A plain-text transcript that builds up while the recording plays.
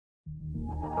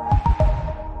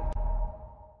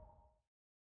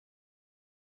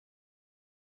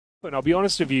And I'll be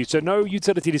honest with you, so no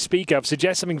utility to speak of,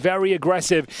 suggests something very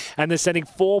aggressive, and they're sending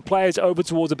 4 players over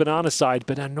towards the banana side,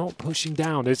 but are not pushing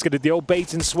down. It's going to the old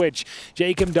bait and switch.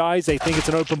 jkaem dies, they think it's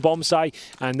an open bomb site,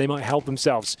 and they might help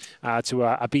themselves to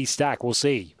a B stack. We'll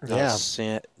see. Yeah.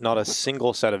 Not a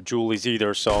single set of Julies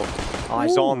either, so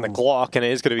eyes on the Glock, and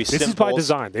it is going to be This is by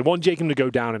design. They want jkaem to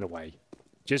go down in a way.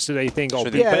 Just so they think, oh,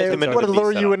 they want to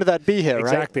lure you into that B hit, right?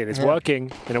 Exactly, and it's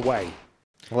working in a way.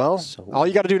 Well, all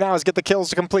you got to do now is get the kills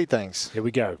to complete things. Here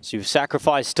we go. So you've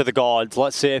sacrificed to the gods.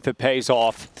 Let's see if it pays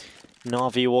off.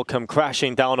 NaVi will come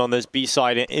crashing down on this B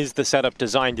side. It is the setup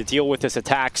designed to deal with this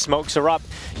attack. Smokes are up,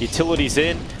 utilities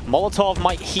in. Molotov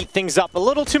might heat things up a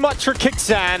little too much for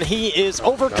jkaem. He is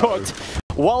overcooked. No.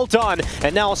 Well done.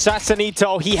 And now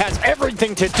Assassinito, he has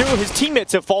everything to do. His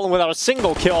teammates have fallen without a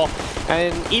single kill.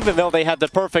 And even though they had the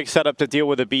perfect setup to deal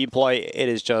with the B play, it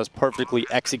is just perfectly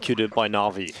executed by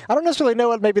NaVi. I don't necessarily know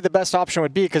what maybe the best option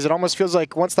would be, because it almost feels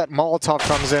like once that Molotov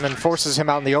comes in and forces him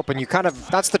out in the open, you kind of,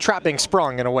 that's the trap being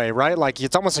sprung in a way, right? Like,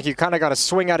 it's almost like you kind of got to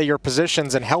swing out of your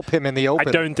positions and help him in the open.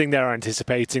 I don't think they're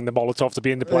anticipating the Molotov to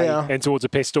be in the play and towards a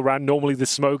pistol round. Normally the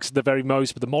smokes at the very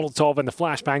most, but the Molotov and the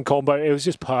flashbang combo, it was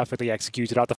just perfectly executed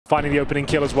after finding the opening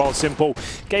kill as well. Simple.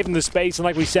 Gave him the space, and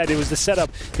like we said, it was the setup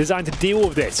designed to deal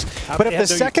with this. But if the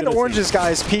second Orange's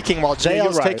guy is peeking while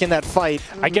JL's taking that fight.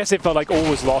 I guess it felt like all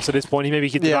was lost at this point. He maybe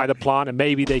could deny the plant, and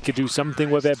maybe they could do something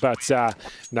with it, but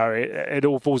no, it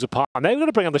all falls apart. And they're going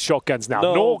to bring on the shotguns now.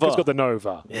 Nork has got the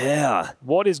Nova. Yeah.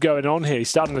 What is going on here? He's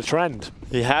starting the trend.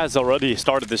 He has already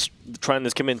started this trend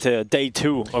that's come into day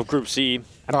 2 of Group C.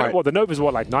 And well, the Nova's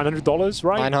what, like $900,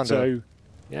 right? $900. So,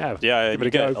 yeah, you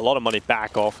get a lot of money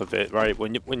back off of it, right?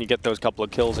 When you get those couple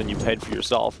of kills and you paid for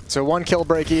yourself. So 1 kill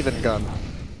break even gun.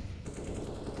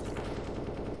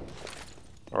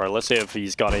 All right, let's see if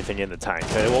he's got anything in the tank.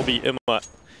 It will be Imma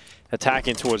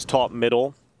attacking towards top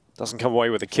middle. Doesn't come away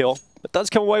with a kill, but does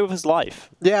come away with his life.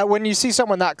 Yeah, when you see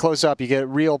someone that close up, you get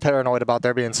real paranoid about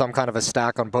there being some kind of a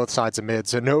stack on both sides of mid,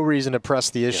 so no reason to press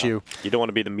the issue. You don't want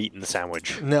to be the meat in the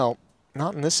sandwich. No,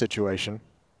 not in this situation.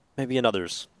 Maybe in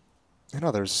others. In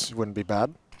others wouldn't be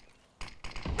bad.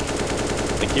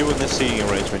 Like you in this seating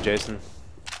arrangement, Jason.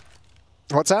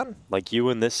 What's that? Like you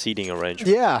in this seating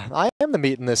arrangement. Yeah, I am the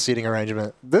meat in this seating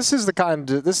arrangement. This is the kind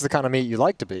of meat you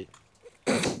like to be.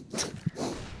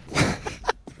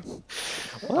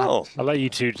 Well, I'll let you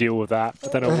two deal with that.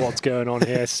 I don't know what's going on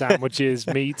here. Sandwiches,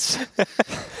 meats,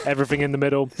 everything in the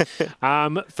middle.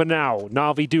 For now,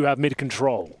 NaVi do have mid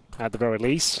control at the very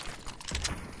least.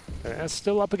 They're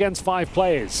still up against 5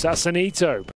 players.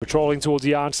 Assassinito patrolling towards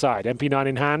the yard side, MP9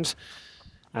 in hand.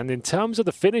 And in terms of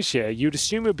the finish here, you'd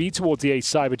assume it would be towards the A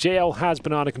side, but JL has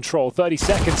banana control. 30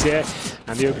 seconds here,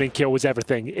 and the opening kill was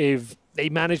everything. If they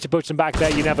manage to push them back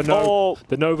there, you never know.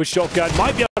 The Nova shotgun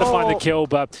might be able to find the kill,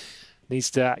 but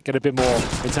needs to get a bit more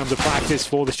in terms of practice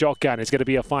for the shotgun. It's going to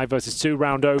be a 5 versus 2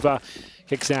 round over.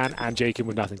 jkaem and jkaem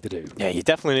with nothing to do. Yeah, you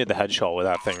definitely need the headshot with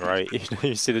that thing, right?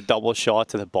 You see the double shot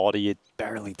to the body, it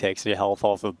barely takes your health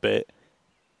off a bit.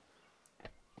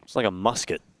 It's like a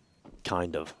musket,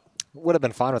 kind of. Would have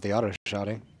been fine with the auto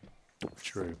shotting.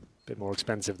 True. Bit more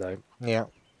expensive, though. Yeah.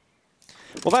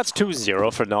 Well, that's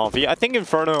 2-0 for NaVi. I think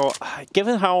Inferno,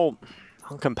 given how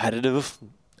competitive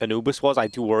Anubis was, I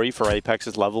do worry for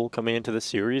Apeks' level coming into the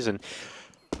series. And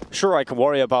sure, I can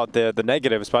worry about the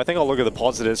negatives, but I think I'll look at the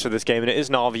positives for this game. And it is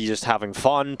NaVi just having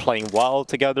fun, playing well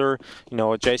together. You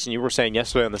know, Jason, you were saying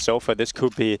yesterday on the sofa, this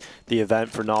could be the event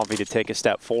for NaVi to take a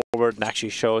step forward and actually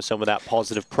show some of that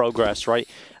positive progress, right?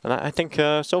 And I think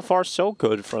so far so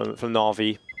good from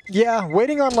NaVi. Yeah,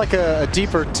 waiting on like a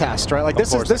deeper test, right? Like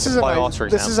this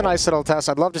is a nice little test.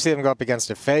 I'd love to see them go up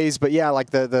against a phase, but yeah, like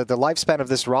the lifespan of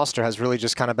this roster has really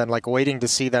just kind of been like waiting to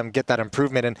see them get that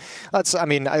improvement. And that's, I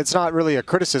mean, it's not really a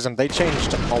criticism. They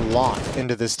changed a lot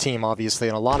into this team, obviously,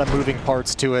 and a lot of moving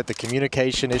parts to it. The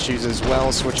communication issues as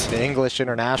well, switching to English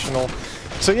international.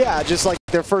 So yeah, just like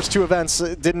their first 2 events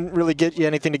didn't really get you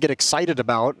anything to get excited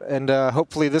about, and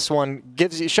hopefully this one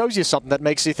shows you something that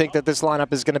makes you think that this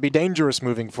lineup is going to be dangerous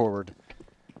moving forward.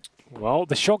 Well,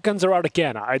 the shotguns are out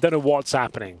again. I don't know what's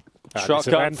happening.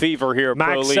 Shotgun fever here,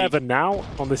 Pro League. Max 7 now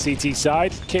on the CT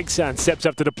side. jkaem steps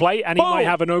up to the plate, and he might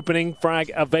have an opening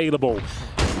frag available.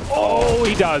 Oh,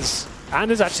 he does. And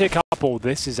there's actually a couple.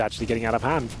 This is actually getting out of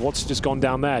hand. What's just gone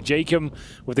down there? jkaem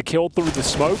with the kill through the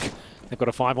smoke. They've got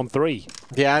a 5-on-3.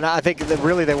 Yeah, and I think that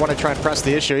really they want to try and press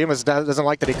the issue. He doesn't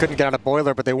like that he couldn't get out of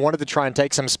Boiler, but they wanted to try and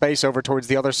take some space over towards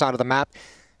the other side of the map.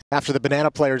 after the banana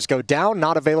players go down,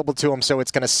 not available to him, so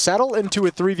it's going to settle into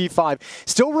a 3v5.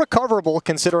 Still recoverable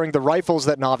considering the rifles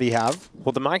that NaVi have.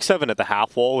 Well, the Mag 7 at the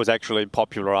half wall was actually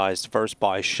popularized first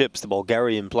by Ships, the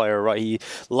Bulgarian player, right? He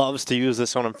loves to use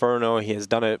this on Inferno. He has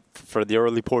done it for the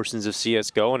early portions of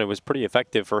CSGO, and it was pretty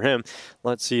effective for him.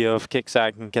 Let's see if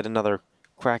Kicksag can get another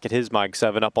crack at his Mag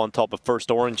 7 up on top of first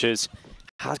oranges.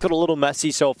 Has got a little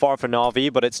messy so far for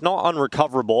NaVi, but it's not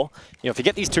unrecoverable. You know, if you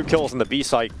get these 2 kills on the B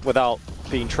site without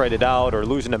being traded out or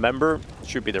losing a member,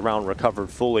 should be the round recovered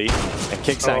fully. And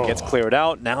Kicksang gets cleared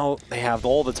out. Now they have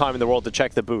all the time in the world to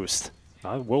check the boost.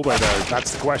 Will they though?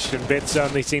 That's the question. Bit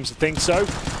certainly seems to think so.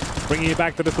 Bringing it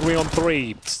back to the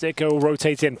 3-on-3. Sticko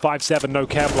rotates in, 5-7, no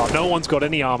Kevlar. No one's got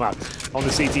any armor on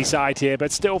the CT side here,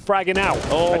 but still fragging out.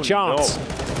 A chance. No.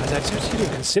 That's actually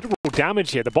considerable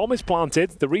damage here. The bomb is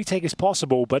planted, the retake is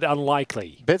possible, but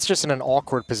unlikely. Bit's just in an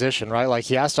awkward position, right? Like,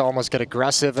 he has to almost get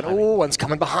aggressive, and oh, one's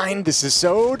coming behind. This is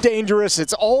so dangerous.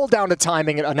 It's all down to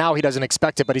timing, and now he doesn't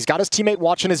expect it, but he's got his teammate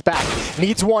watching his back.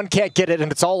 Needs one, can't get it,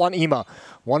 and it's all on Ima.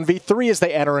 1v3 as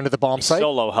they enter into the bomb site.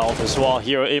 Solo health as well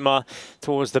here. Ima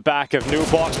towards the back of New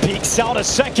Box, peeks out a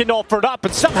second offered up,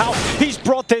 and somehow he's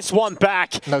brought this one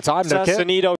back. No time, no kit.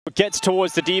 Sassanito gets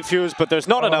towards the defuse, but there's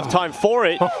not enough time for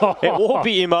it. It will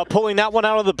be Ima pulling that one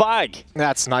out of the bag.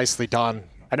 That's nicely done.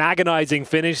 An agonizing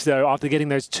finish, though, after getting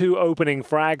those 2 opening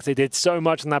frags. They did so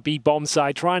much on that B bomb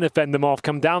side, trying to fend them off,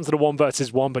 come down to the 1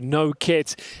 versus 1, but no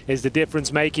kit is the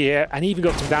difference maker here. And even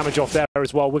got some damage off there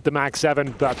as well with the Mag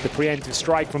 7, but the preemptive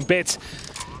strike from Bit,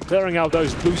 clearing out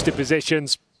those boosted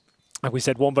positions. Like we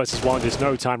said, 1 versus 1, there's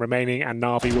no time remaining, and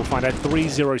NaVi will find a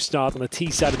 3-0 start on the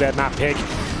T side of their map pick.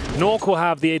 Nork will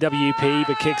have the AWP,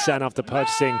 but Kicksan after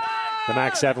purchasing the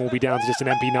Mag 7 will be down to just an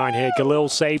MP9 here. Galil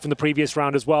saved from the previous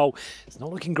round as well. It's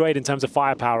not looking great in terms of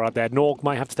firepower out there. Nork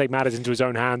might have to take matters into his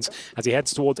own hands as he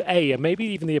heads towards A and maybe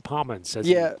even the apartments as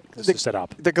he set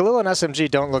up. The Galil and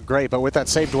SMG don't look great, but with that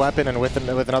saved weapon and with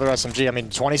another SMG, I mean,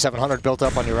 2700 built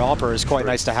up on your AWPer is quite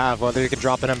nice to have. Whether you can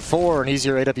drop an M4 or an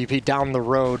easier AWP down the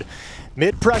road.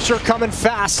 Mid pressure coming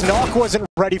fast. Nok wasn't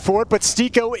ready for it, but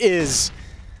Sticko is.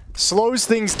 Slows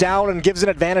things down and gives an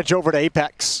advantage over to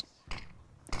Apeks.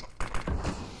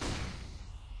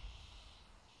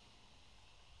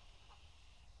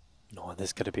 This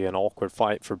is going to be an awkward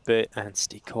fight for Bit and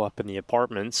Sticko up in the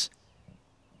apartments.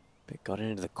 Bit got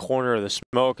into the corner of the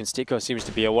smoke, and Sticko seems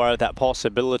to be aware of that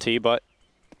possibility, but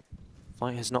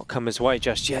fight has not come his way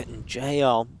just yet. And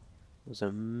JL was a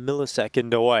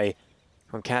millisecond away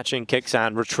from catching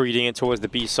Kicksan, retreating it towards the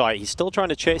B site. He's still trying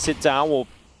to chase it down. Will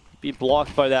be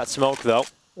blocked by that smoke, though.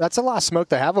 That's the last smoke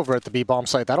they have over at the B bomb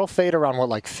site. That'll fade around, what,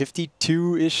 like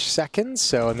 52-ish seconds?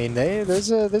 So, I mean, there's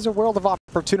a world of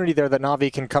opportunity there that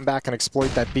NaVi can come back and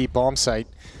exploit that B bomb site.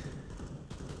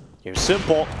 Here's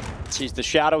Simple. Sees the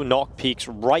shadow, Nok peeks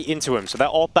right into him. So that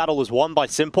off battle is won by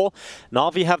Simple.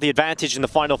 NaVi have the advantage in the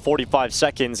final 45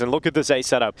 seconds. And look at this A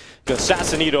setup. Because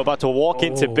Sassanito about to walk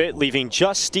into Bit, leaving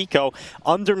just Sticko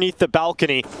underneath the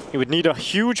balcony. He would need a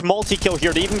huge multi-kill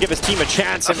here to even give his team a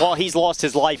chance. And while he's lost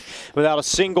his life without a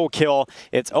single kill,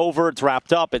 it's over, it's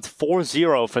wrapped up. It's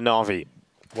 4-0 for NaVi.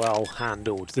 Well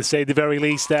handled, to say the very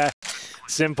least there.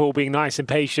 Simple, being nice and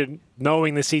patient,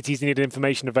 knowing the CTs needed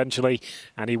information eventually,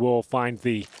 and he will find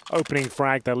the opening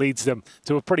frag that leads them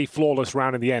to a pretty flawless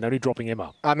round in the end, only dropping him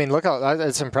up. I mean, look how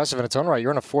it's impressive in its own right.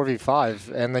 You're in a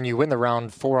 4v5, and then you win the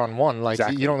round 4-on-1. Like,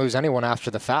 you don't lose anyone after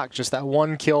the fact. Just that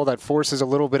one kill that forces a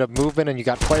little bit of movement, and you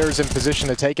got players in position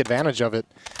to take advantage of it.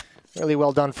 Really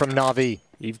well done from NaVi.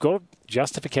 You've got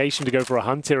justification to go for a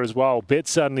hunt here as well. Bit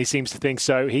certainly seems to think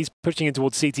so. He's pushing in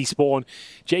towards CT spawn.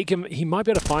 jkaem, he might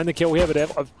be able to find the kill here,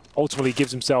 but ultimately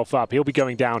gives himself up. He'll be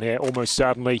going down here almost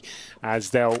certainly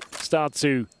as they'll start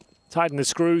to tighten the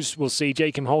screws. We'll see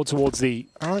jkaem hold towards the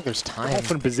I don't think there's time.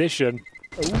 Often position.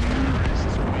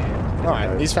 All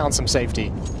right, he's found some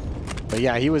safety. But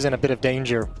yeah, he was in a bit of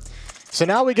danger. So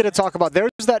now we get to talk about,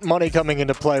 there's that money coming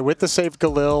into play with the saved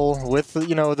Galil, with,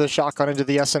 you know, the shotgun into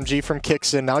the SMG from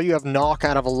Kicksin. Now you have Nok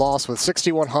out of a loss with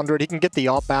 6,100. He can get the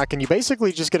op back, and you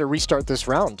basically just get to restart this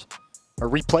round. Or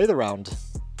replay the round.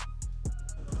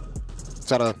 Is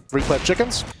that a replay of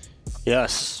chickens?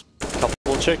 Yes. A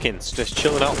couple of chickens just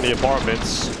chilling out in the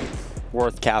apartments.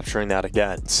 Worth capturing that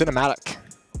again. Cinematic.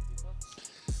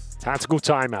 Tactical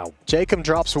timeout. jkaem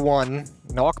drops one.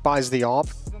 Nok buys the op.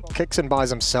 Kicksin buys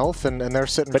himself, and they're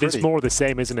sitting But pretty. it's more of the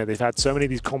same, isn't it? They've had so many of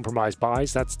these compromised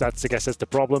buys. That's I guess that's the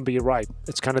problem, but you're right.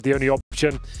 It's kind of the only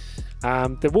option.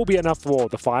 There will be enough for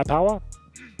the firepower,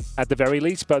 at the very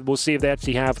least, but we'll see if they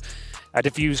actually have a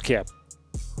defuse kit.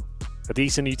 A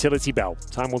decent utility belt.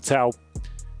 Time will tell.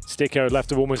 Sticko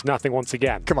left with almost nothing once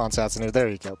again. Come on, Satsunu. There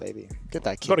you go, baby. Get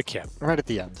that kill. Got a kill. Right at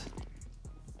the end.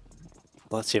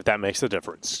 Let's see if that makes the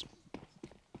difference.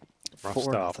 Rough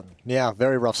start. Yeah,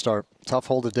 very rough start. Tough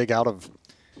hole to dig out of.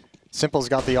 Simple's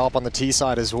got the op on the T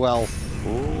side as well.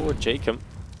 Ooh, jkaem.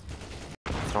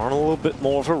 Throwing a little bit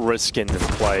more of a risk into the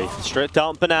play. Straight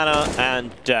down banana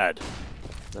and dead.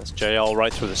 That's JL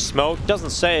right through the smoke. Doesn't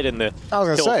say it in the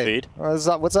kill feed. What's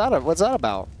that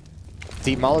about?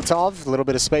 Deep Molotov, a little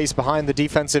bit of space behind the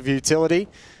defensive utility.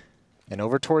 And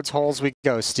over towards halls we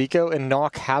go. Sticko and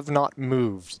Nock have not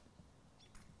moved.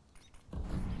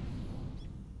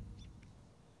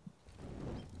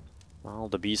 Well,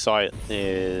 the B side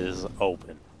is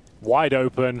open. Wide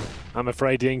open, I'm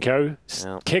afraid, Dinko.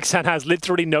 Yeah. Kixan has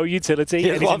literally no utility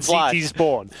and he's in CT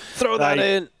spawn. Throw that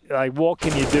in. Like, what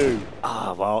can you do?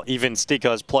 Well, even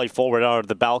Sticko's play forward out of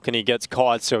the balcony gets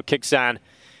caught, so Kixan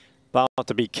about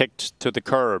to be kicked to the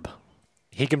curb.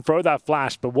 He can throw that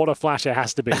flash, but what a flash it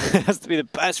has to be. It has to be the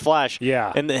best flash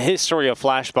in the history of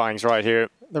flashbangs right here.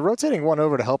 They're rotating one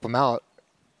over to help him out.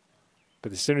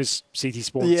 But as soon as CT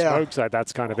spawns smokes,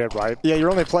 that's kind of it, right? Yeah,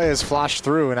 your only play is flash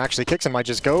through, and actually Kixan might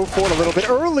just go for it a little bit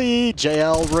early.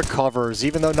 JL recovers.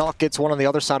 Even though Nock gets one on the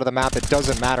other side of the map, it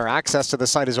doesn't matter. Access to the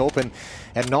site is open,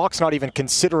 and Nock's not even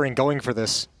considering going for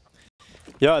this.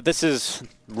 Yeah, this is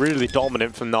really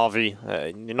dominant from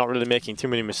NaVi. You're not really making too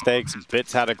many mistakes.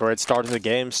 Bits had a great start to the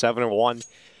game, 7-1.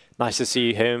 Nice to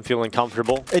see him feeling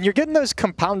comfortable. And you're getting those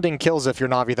compounding kills if you're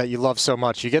NaVi that you love so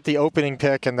much. You get the opening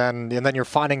pick, and then you're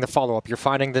finding the follow-up. You're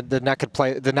finding the next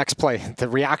play. The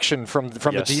reaction from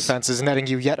the defense is netting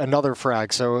you yet another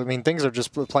frag. So, I mean, things are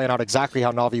just playing out exactly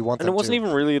how NaVi want them to. And it wasn't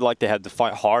even really like they had to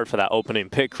fight hard for that opening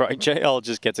pick, right? JL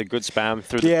just gets a good spam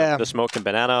through the smoke and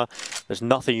banana. There's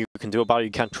nothing you can do about it.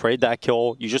 You can't trade that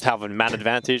kill. You just have a man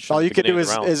advantage. All you can do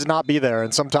is not be there,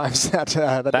 and sometimes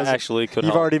that actually could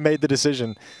You've already made the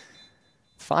decision.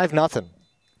 5-0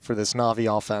 for this NaVi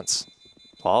offense.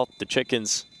 Well, the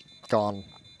chicken's gone.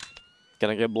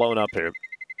 Gonna get blown up here.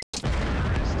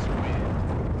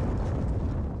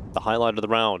 The highlight of the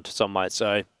round, some might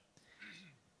say.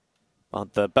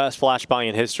 But the best flashbang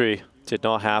in history did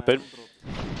not happen.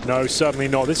 No, certainly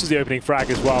not. This is the opening frag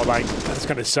as well. Like, that's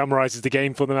kind of summarizes the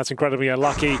game for them. That's incredibly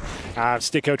unlucky.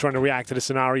 Sticko trying to react to the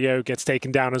scenario, gets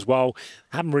taken down as well.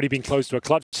 Haven't really been close to a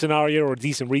clutch scenario or a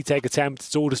decent retake attempt.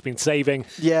 It's all just been saving.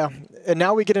 Yeah, and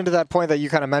now we get into that point that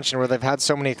you kind of mentioned where they've had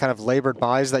so many kind of labored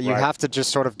buys that you have to just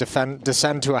sort of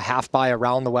descend to a half buy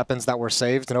around the weapons that were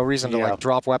saved. No reason to like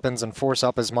drop weapons and force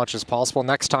up as much as possible.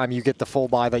 Next time you get the full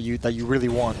buy that you really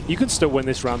want. You can still win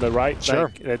this round though, right?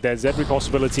 Sure. Like, there's every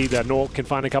possibility that North can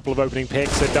find a couple of opening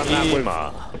picks. They've done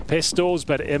that with pistols,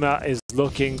 but Ima is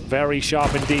looking very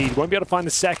sharp indeed. Won't be able to find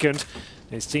the second.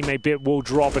 His teammate Bit will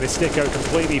drop, and his Sticko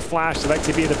completely flashed.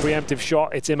 Aleksib the preemptive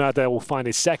shot. It's Ima that will find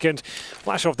his second.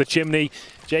 Flash off the chimney.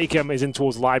 jkaem is in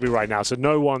towards library right now, so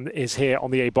no one is here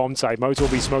on the A bomb side. Motor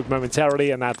will be smoked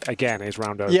momentarily, and that again is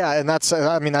round over. Yeah, and that's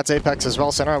that's Apeks as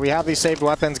well. So all right, we have these saved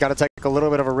weapons. Got to take a little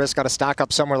bit of a risk. Got to stack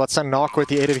up somewhere. Let's send Nock with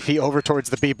the AWP over towards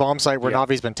the B bomb site where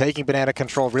NaVi's been taking banana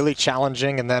control, really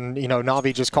challenging, and then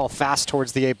NaVi just call fast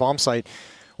towards the A bomb site.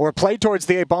 Or play towards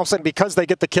the A bomb site. Because they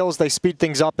get the kills, they speed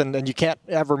things up, and you can't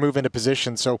ever move into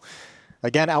position. So,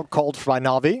 again, outcalled by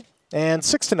NaVi, and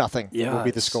 6-0 will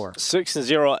be the score.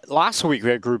 6-0. Last week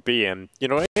we had Group B, and it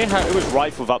was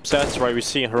rife with upsets. Right, we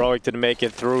see Heroic didn't make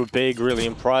it through. Big, really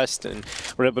impressed, and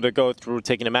we're able to go through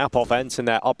taking a map off Ents in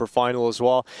that upper final as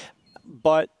well.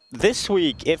 But this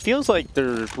week, it feels like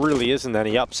there really isn't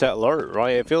any upset alert,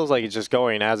 right? It feels like it's just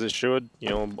going as it should,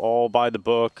 all by the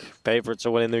book. Favorites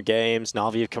are winning their games.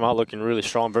 NaVi have come out looking really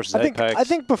strong versus Apeks. I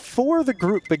think before the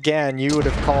group began, you would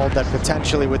have called that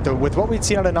potentially with what we'd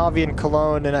seen out of NaVi and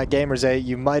Cologne and at Gamers 8,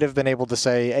 you might have been able to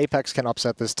say Apeks can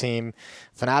upset this team.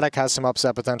 Fnatic has some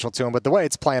upset potential to him, but the way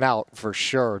it's playing out, for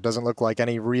sure, doesn't look like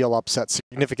any real upsets,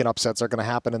 significant upsets are going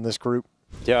to happen in this group.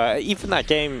 Yeah, even that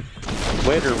game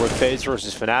later with FaZe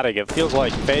versus Fnatic, it feels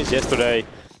like FaZe yesterday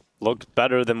looked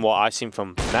better than what I've seen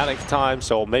from Fnatic time,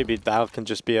 so maybe that can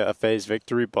just be a FaZe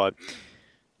victory, but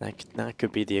that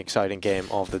could be the exciting game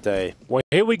of the day. Well,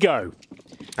 here we go.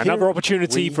 Another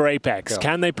opportunity for Apeks.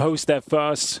 Can they post their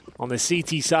first on the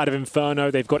CT side of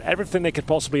Inferno? They've got everything they could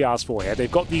possibly ask for here.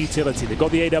 They've got the utility, they've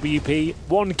got the AWP.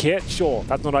 One kit, sure,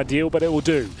 that's not ideal, but it will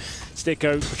do.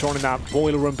 Sticko patrolling that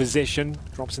boiler room position,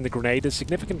 drops in the grenade. There's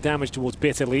significant damage towards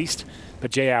Bit at least,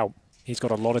 but Jay out. He's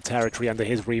got a lot of territory under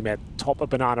his remit. Top of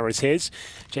banana is his.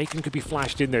 jkaem could be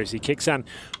flashed in there. So he kicks in,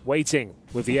 waiting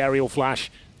with the aerial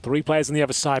flash. 3 players on the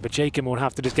other side, but jkaem will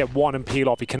have to just get one and peel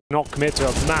off. He cannot commit to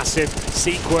a massive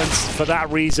sequence for that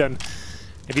reason.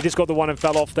 If he just got the one and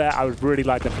fell off there, I would really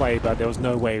like to play, but there was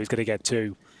no way he was going to to get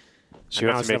two. So you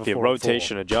have to make the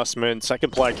rotation adjustment.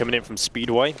 Second player coming in from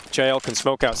Speedway. JL can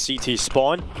smoke out CT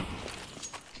spawn.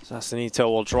 Sassanito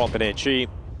will drop an HE.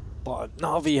 But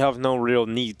NaVi have no real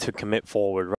need to commit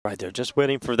forward, right? They're just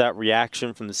waiting for that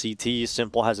reaction from the CT.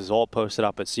 Simple has his ult posted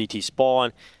up at CT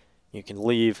spawn. You can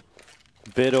leave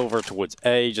a bit over towards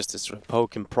A, just to sort of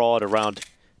poke and prod around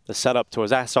the setup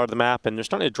towards that side of the map. And they're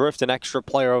starting to drift an extra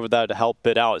player over there to help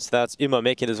bit out. So that's Ima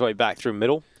making his way back through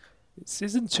middle. This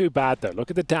isn't too bad, though. Look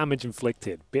at the damage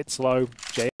inflicted. Bit slow.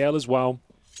 JL as well.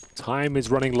 Time is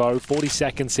running low. 40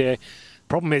 seconds here.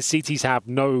 Problem is, CTs have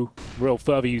no real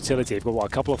further utility. They've got, what, a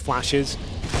couple of flashes.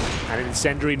 And an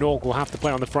incendiary. Nork will have to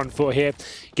play on the front foot here.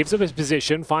 Gives up his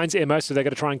position. Finds Ima, so they're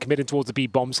going to try and commit in towards the B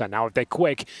bomb site. Now, if they're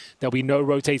quick, there'll be no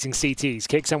rotating CTs.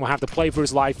 jkaem will have to play for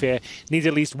his life here. Needs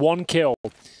at least one kill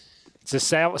to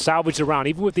salvage the round.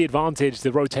 Even with the advantage,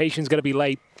 the rotation's going to be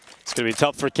late. It's going to be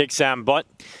tough for jkaem, but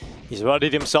he's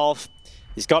readied himself.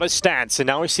 He's got his stance, and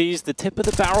now he sees the tip of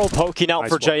the barrel poking out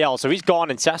for JL. So he's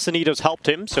gone, and Sassanito's helped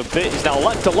him. So Bit is now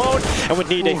left alone, and would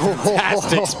need a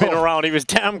fantastic spin around. He was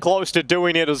damn close to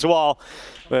doing it as well.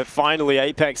 But finally,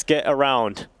 Apeks get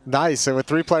around. Nice. And with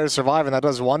 3 players surviving, that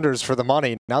does wonders for the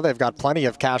money. Now they've got plenty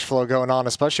of cash flow going on,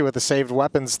 especially with the saved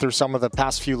weapons through some of the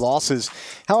past few losses.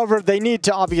 However, they need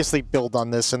to obviously build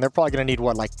on this, and they're probably going to need,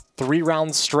 what, like 3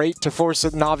 rounds straight to force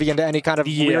NaVi into any kind of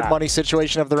weird money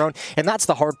situation of their own. And that's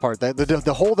the hard part.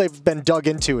 The hole they've been dug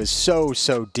into is so,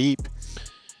 so deep.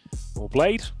 Well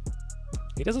played.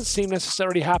 He doesn't seem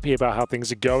necessarily happy about how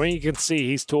things are going. You can see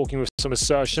he's talking with some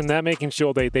assertion there, making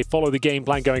sure they follow the game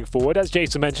plan going forward. As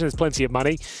Jason mentioned, there's plenty of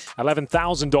money.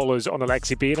 $11,000 on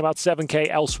Aleksib and about 7K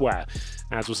elsewhere.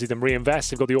 As we'll see them reinvest,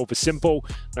 they've got the AWP Simple.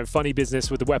 No funny business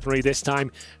with the weaponry this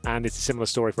time. And it's a similar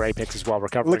story for Apeks as well,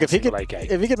 recovering. Look, if he could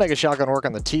make a shotgun work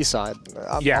on the T side,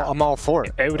 I'm all for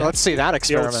it. Let's see that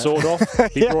experiment. The old sword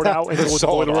off. He brought out into the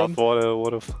boiler room.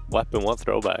 What a weapon, what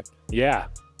throwback. Yeah.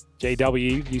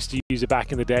 JW used to use it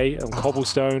back in the day on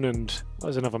Cobblestone, and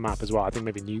there's another map as well. I think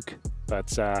maybe Nuke, but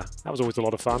that was always a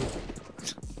lot of fun.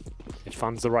 If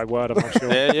fun's the right word, I'm not sure.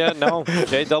 No,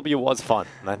 JW was fun.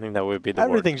 I think that would be the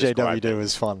Everything word. JW do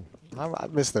is fun. I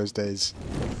miss those days.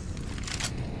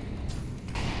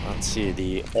 Let's see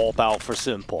the AWP out for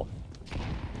Simple.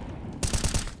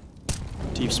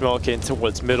 Deep smoke in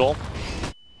towards middle.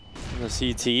 The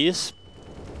CTs.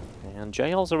 And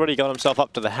JL's already got himself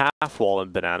up to the half wall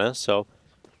in Banana, so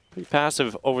pretty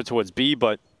passive over towards B,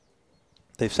 but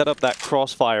they've set up that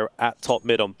crossfire at top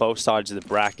mid on both sides of the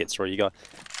brackets, where you got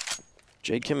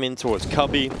jkaem in towards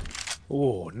Cubby.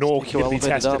 Oh, Nork can be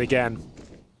tested again.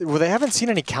 Well, they haven't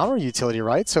seen any counter utility,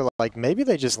 right? So, like, maybe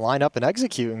they just line up and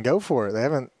execute and go for it. They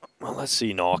haven't... Well, let's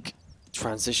see, Nork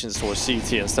transitions towards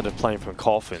CT instead of playing from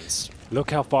coffins.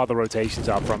 Look how far the rotations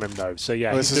are from him, though. So,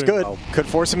 yeah, this is good. Well. Could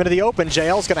force him into the open.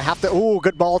 JL's going to have to... Ooh,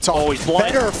 good Molotov. Oh, he's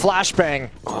blinded. Better flashbang.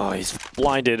 Oh, he's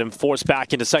blinded and forced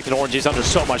back into second orange. He's under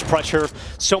so much pressure.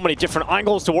 So many different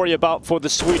angles to worry about for the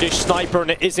Swedish sniper,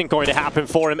 and it isn't going to happen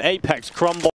for him. Apeks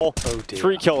crumble. Oh,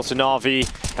 3 kills to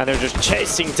NaVi, and they're just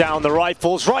chasing down the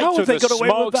rifles right to the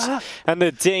smokes and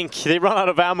the dink. They run out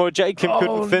of ammo. jkaem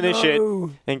couldn't finish it.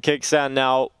 And jkaem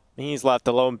now... He's left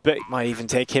alone. Bit might even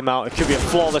take him out. It could be a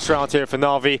flawless round here for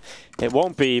NaVi. It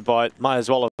won't be, but might as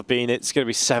well have been. It's going to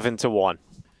be 7-1.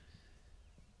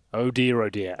 Oh dear, oh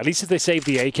dear. At least if they save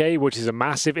the AK, which is a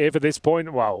massive if at this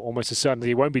point, well, almost a certainty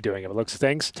he won't be doing it, by the looks of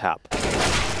things. Tap.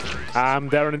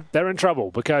 They're in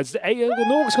trouble because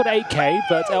Nork's got 8K,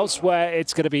 but elsewhere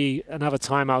it's going to be another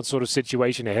timeout sort of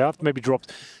situation here. He'll have to maybe drop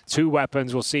 2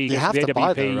 weapons. We'll see. You have to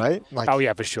buy though, right? Like, oh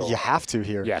yeah, for sure. You have to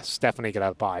here. Yes, definitely going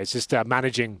to buy. It's just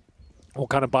managing what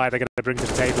kind of buy they're going to bring to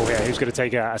the table here. Who's going to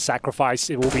take a sacrifice?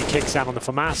 It will be jkaem on the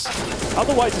FAMAS.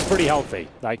 Otherwise, it's pretty healthy.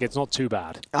 Like, it's not too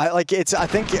bad. I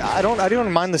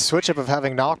don't mind the switch up of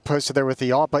having Knock posted there with the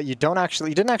AWP, but you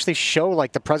didn't actually show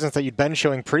like the presence that you'd been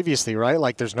showing previously, right?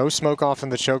 Like, there's no smoke off in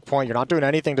the choke point. You're not doing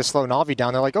anything to slow NaVi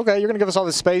down. They're like, okay, you're going to give us all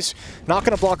this space. Not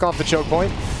going to block off the choke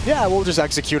point. Yeah, we'll just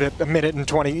execute it a minute and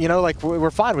 20. You know, like, we're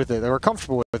fine with it. We're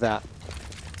comfortable with that.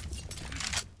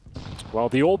 Well,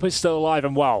 the AWP is still alive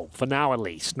and well, for now at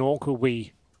least. Nork will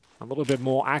be a little bit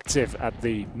more active at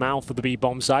the mouth of the B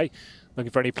bomb site.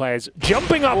 Looking for any players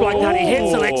jumping up like that. He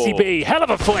hits Aleksib. Hell of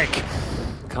a flick.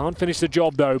 Can't finish the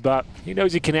job, though, but he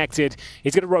knows he connected.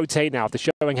 He's going to rotate now. After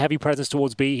showing heavy presence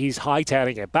towards B, he's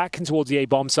hightailing it back in towards the A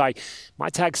bomb site.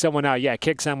 Might tag someone out. Yeah,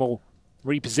 jkaem will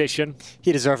reposition.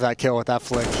 He deserved that kill with that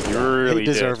flick. He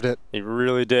deserved it. He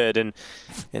really did. And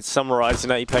it's summarized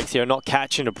in Apeks here, not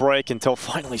catching a break until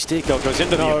finally Stiko goes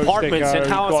into the apartments. And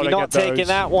how has he not taken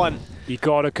that one? You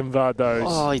got to convert those.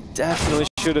 Oh, he definitely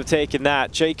should have taken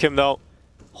that. jkaem, though,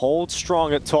 holds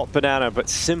strong at top banana, but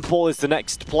Simple is the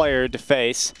next player to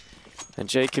face. And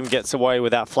jkaem gets away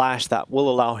with that flash that will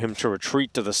allow him to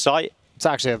retreat to the site. It's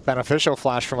actually a beneficial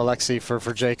flash from Aleksib for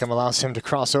jkaem, allows him to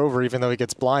cross over even though he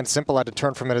gets blind. Simple had to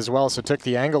turn from it as well, so took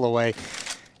the angle away.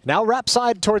 Now Rap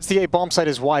side towards the A bomb site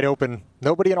is wide open.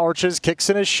 Nobody in arches.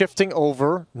 Kixin is shifting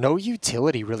over. No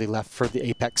utility really left for the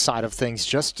Apeks side of things.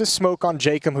 Just a smoke on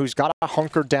jkaem, who's got to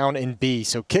hunker down in B.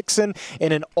 So Kixin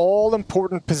in an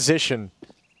all-important position.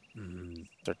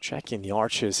 They're checking the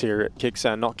arches here at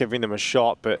Kixin, not giving them a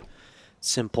shot, but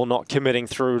Simple not committing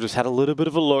through, just had a little bit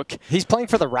of a look. He's playing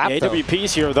for the Rap, though.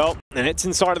 AWP's here, though, and it's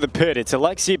inside of the pit. It's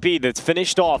Aleksib that's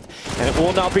finished off, and it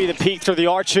will now be the peek through the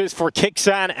arches for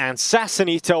Kixin, and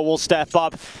Sassanito will step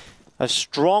up. A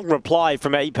strong reply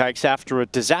from Apeks after a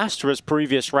disastrous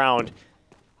previous round.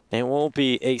 It will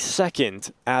be a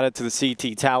second added to the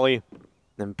CT tally.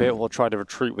 Then Bit will try to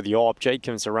retreat with the AWP.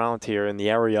 jkaem's around here in the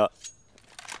area.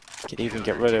 Could even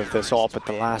get rid of this AWP at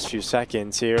the last few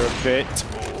seconds here. Bit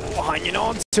hanging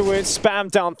on to it,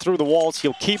 spam down through the walls.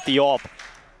 He'll keep the AWP,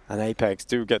 and Apeks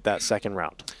do get that second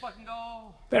round.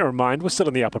 Bear in mind, we're still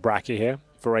in the upper bracket here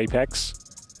for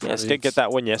Apeks. Yes, did get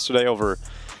that win yesterday over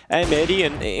M80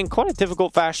 and in quite a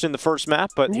difficult fashion in the first map,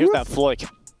 but here's that flick.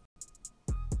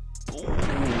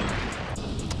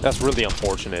 That's really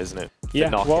unfortunate, isn't it? Yeah,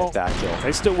 not well, get that kill.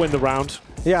 They still win the round.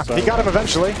 Yeah, so. He got him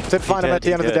eventually. Did find him at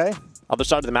the end of the day. Other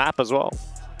side of the map as well.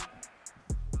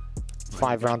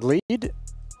 5-round lead.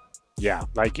 Yeah,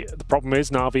 like the problem is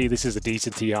NaVi, this is a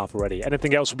decent T-half already.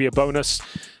 Anything else would be a bonus.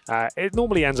 It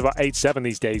normally ends about 8-7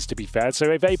 these days, to be fair. So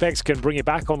if Apeks can bring it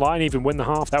back online, even win the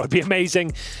half, that would be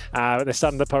amazing. They're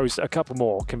starting to post a couple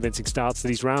more convincing starts to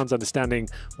these rounds, understanding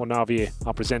what NaVi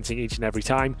are presenting each and every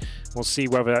time. We'll see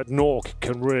whether Nork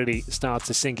can really start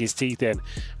to sink his teeth in.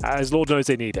 As Lord knows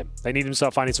they need him. They need him to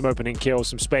start finding some opening kills,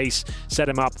 some space, set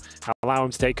him up, allow him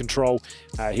to take control.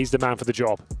 He's the man for the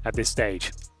job at this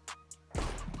stage.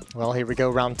 Well, here we go,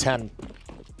 round 10.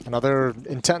 Another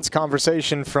intense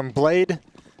conversation from Blade.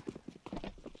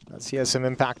 As he has some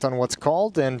impact on what's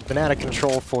called, and banana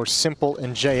control for Simple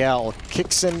and JL.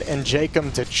 Kixin and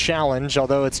jkaem to challenge,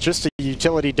 although it's just a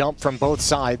utility dump from both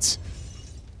sides.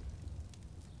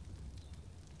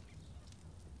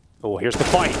 Oh, here's the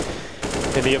fight.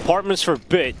 In the apartments for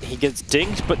Bit, he gets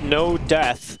dinged, but no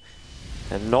death.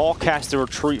 And Nork has to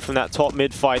retreat from that top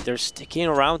mid fight. They're sticking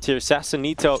around here.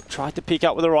 Sassanito tried to peek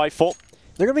out with a rifle.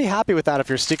 They're going to be happy with that if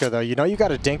you're Stiko, though. You know you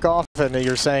got a dink off, and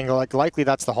you're saying, like, likely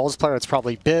that's the Hulls player. It's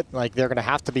probably Bit. Like, they're going to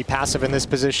have to be passive in this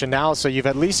position now, so you've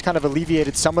at least kind of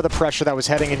alleviated some of the pressure that was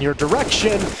heading in your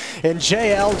direction. And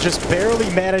JL just barely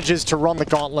manages to run the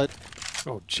gauntlet.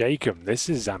 Oh, jkaem, this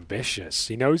is ambitious.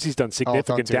 He knows he's done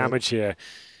significant damage here.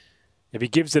 If he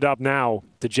gives it up now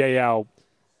to JL,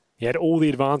 he had all the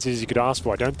advantages he could ask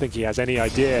for. I don't think he has any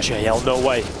idea. JL, no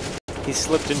way. He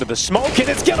slipped into the smoke, and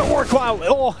it's going to work out.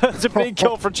 Oh, it's a big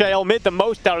kill for JL. Made the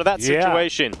most out of that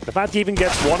situation. The fact he even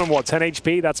gets 1 on 10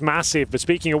 HP, that's massive. But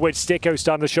speaking of which, Stiko's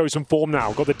starting to show some form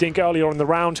now. Got the dink earlier in the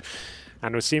round,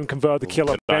 and we'll see him convert the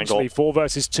kill eventually. 4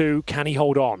 versus 2. Can he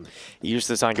hold on? He used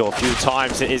this angle a few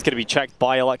times. It is going to be checked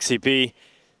by Aleksib.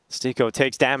 Stiko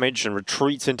takes damage and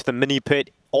retreats into the mini pit.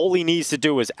 All he needs to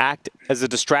do is act as a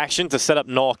distraction to set up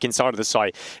Nork inside of the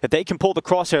site. If they can pull the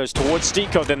crosshairs towards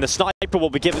Stiko, then the sniper will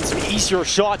be given some easier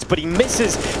shots, but he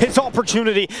misses his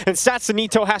opportunity, and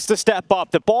Sassanito has to step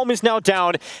up. The bomb is now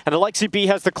down, and Aleksib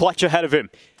has the clutch ahead of him.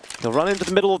 He'll run into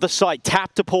the middle of the site,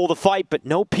 tap to pull the fight, but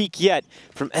no peek yet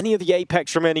from any of the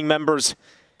Apeks remaining members.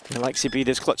 And Aleksib,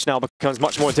 this clutch now becomes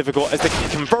much more difficult as they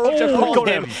converge upon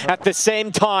him at the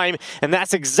same time. And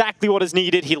that's exactly what is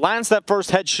needed. He lands that first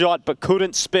headshot, but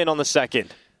couldn't spin on the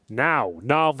second. Now,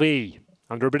 NaVi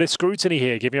under a bit of scrutiny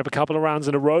here, giving up a couple of rounds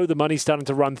in a row. The money's starting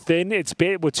to run thin. It's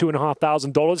Bit with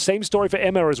 $2,500. Same story for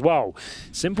Emma as well.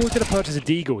 Simple is going to purchase a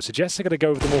Deagle. Suggests they're going to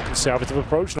go with the more conservative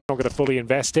approach. Not going to fully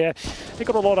invest here. They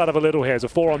got a lot out of a little here. It's a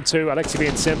 4-on-2. Aleksib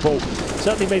and Simple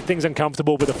certainly made things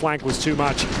uncomfortable, but the flank was too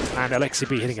much. And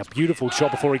Aleksib hitting a beautiful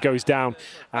shot before he goes down.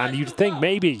 And you'd think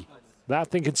maybe that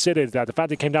thing considered, the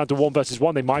fact it came down to 1 versus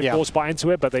 1, they might force buy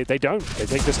into it, but they don't. They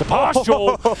take this to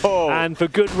partial, and for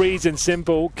good reason.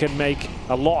 Simple can make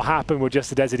a lot happen with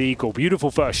just a Desert Eagle. Beautiful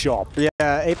first shot. Yeah,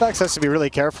 Apeks has to be really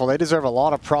careful. They deserve a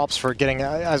lot of props for getting,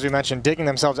 as we mentioned, digging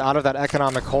themselves out of that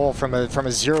economic hole from a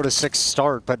 0-6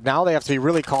 start. But now they have to be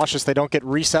really cautious they don't get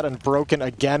reset and broken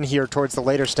again here towards the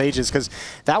later stages, because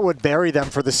that would bury them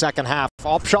for the second half.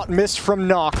 Op shot missed from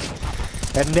Knock.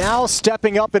 And now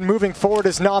stepping up and moving forward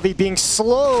is NaVi, being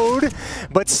slowed,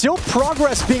 but still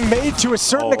progress being made to a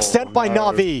certain extent by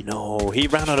NaVi. No, he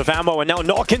ran out of ammo, and now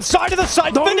Knock inside of the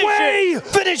site. No way!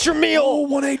 Finish your meal!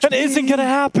 1 HP. That isn't going to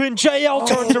happen. JL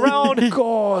turns around.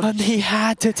 God. And he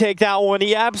had to take that one.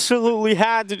 He absolutely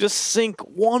had to just sink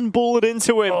one bullet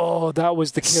into him. Oh, that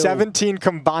was the kill. 17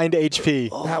 combined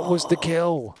HP. That was the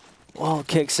kill. Well,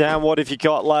 jkaem, what have you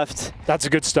got left? That's a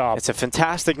good start. It's a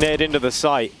fantastic nade into the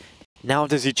site. Now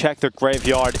does he check the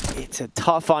graveyard? It's a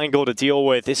tough angle to deal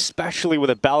with, especially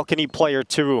with a balcony player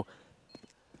too.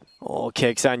 Oh,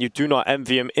 jkaem, you do not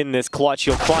envy him in this clutch.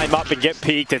 He'll climb up and get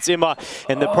peeked. It's Imma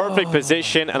in the perfect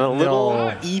position, and a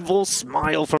little evil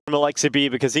smile from Aleksib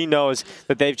because he knows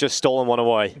that they've just stolen one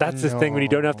away. That's the thing, when you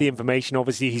don't have the information,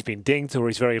 obviously he's been dinged or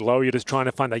he's very low, you're just trying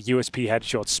to find that USP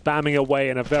headshot, spamming away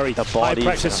in a very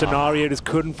high-pressure scenario, just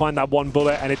couldn't find that one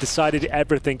bullet, and it decided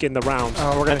everything in the round.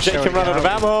 Oh, we're going to jkaem run out of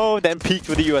ammo, then peeked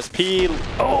with the USP.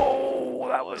 Oh,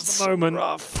 that was the moment.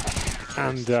 Rough.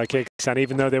 And jkaem,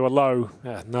 even though they were low,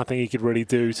 nothing he could really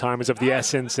do. Time is of the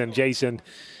essence, and Jason,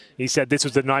 he said this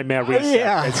was the nightmare reset.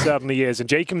 Yeah. It certainly is. And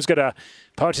jkaem's going to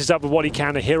purchase up with what he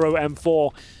can, a hero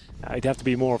M4. He'd have to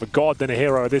be more of a god than a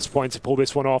hero at this point to pull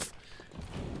this one off.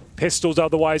 Pistols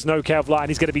otherwise, no Kevlar, and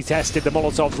he's going to be tested. The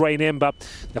Molotovs rain in, but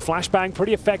the flashbang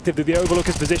pretty effective. Did the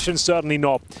Overlooker's position? Certainly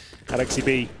not.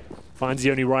 Aleksib finds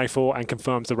the only rifle and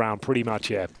confirms the round pretty much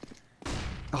here.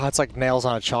 Oh, it's like nails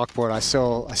on a chalkboard. I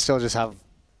still just have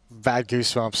bad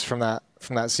goosebumps from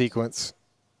that sequence.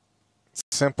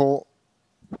 Simple,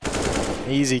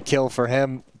 easy kill for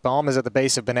him. Bomb is at the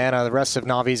base of Banana. The rest of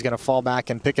NaVi is going to fall back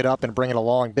and pick it up and bring it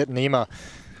along. Bit and Imma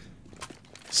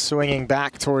swinging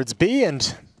back towards B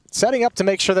and setting up to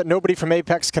make sure that nobody from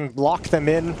Apeks can lock them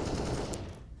in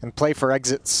and play for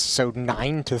exits. So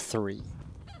 9-3.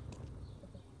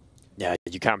 Yeah,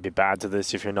 you can't be bad to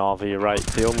this if you're NaVi, right?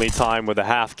 The only time where the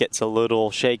half gets a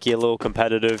little shaky, a little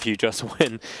competitive, you just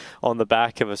win on the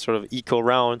back of a sort of eco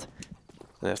round.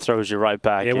 And it throws you right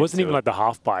back. It wasn't even like the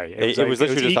half buy. It was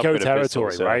literally just eco territory,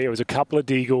 pistols, right? It was a couple of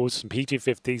Deagles, some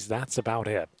PT-50s, that's about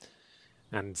it.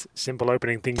 And Simple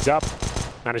opening things up.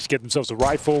 Managed to get themselves a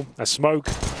rifle, a smoke.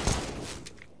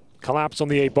 Collapse on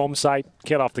the A bomb site,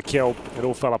 kill after kill. It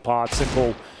all fell apart.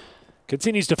 Simple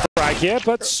continues to frag here,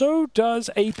 but so does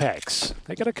Apeks.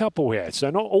 They get a couple here, so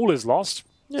not all is lost.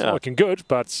 It's not looking good,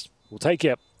 but we'll take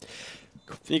it.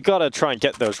 You gotta try and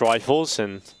get those rifles,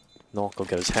 and Knock will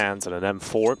get his hands on an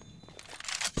M4.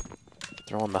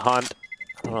 They're on the hunt.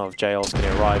 I don't know if JL's going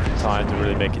to arrive in time to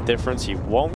really make a difference. He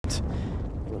won't.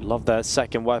 He would love that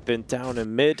second weapon down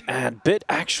in mid, and Bit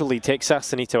actually takes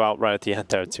Sastanito out right at the end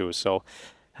there too, so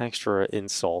extra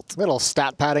insult. Little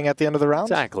stat padding at the end of the round.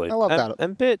 Exactly. I love that.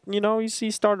 And Bit, you know, he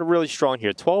started really strong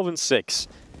here. 12-6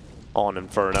 on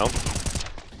Inferno.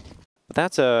 But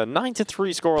that's a 9-3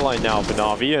 scoreline now for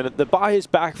NaVi, and the buy is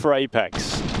back for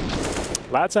Apeks.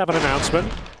 Let's have an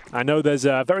announcement. I know there's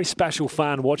a very special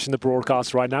fan watching the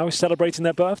broadcast right now who's celebrating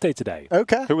their birthday today.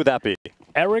 Okay. Who would that be?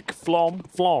 Eric Flom.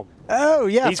 Oh,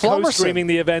 yeah, he's co-streaming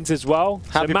the event as well.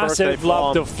 Happy so massive birthday,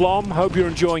 love to Flom. Hope you're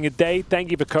enjoying your day.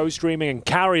 Thank you for co-streaming and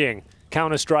carrying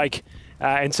Counter-Strike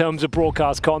in terms of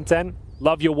broadcast content.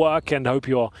 Love your work and hope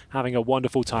you're having a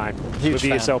wonderful time with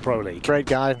the ESL Pro League. Great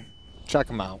guy. Check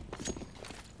him out.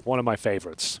 One of my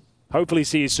favorites. Hopefully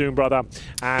see you soon, brother.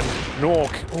 And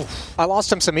Nork. Oof. I lost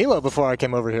him some elo before I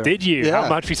came over here. Did you? Yeah. How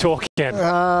much we talking?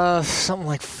 Something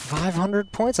like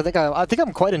 500 points. I think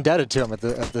I'm quite indebted to him at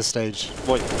this stage.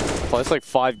 Wait, well, it's like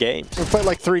 5 games. We played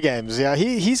like 3 games. Yeah,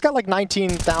 he's got like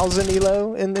 19,000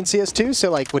 elo in CS2. So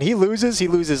like when he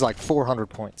loses like 400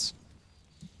 points.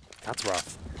 That's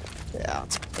rough. Yeah,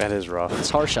 that is rough. It's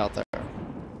harsh out there.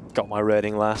 Got my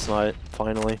rating last night.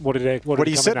 Finally. What are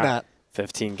you sitting at?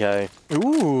 15K.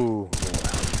 Ooh.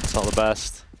 It's not the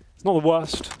best. It's not the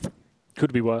worst.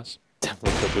 Could be worse.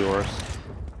 Definitely could be worse.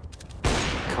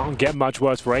 Can't get much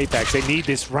worse for Apeks. They need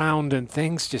this round and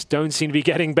things just don't seem to be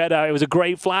getting better. It was a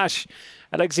great flash.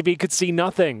 Aleksib could see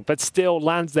nothing, but still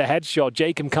lands the headshot.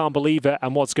 jkaem can't believe it.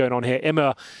 And what's going on here?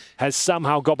 Imma has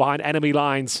somehow got behind enemy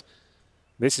lines.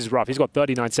 This is rough. He's got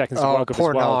 39 seconds to work up as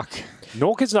well. Knock.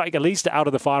 Knock is like at least out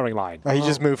of the firing line. He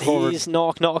just moved forward. He's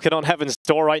knocking on heaven's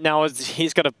door right now.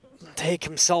 He's got to take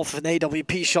himself an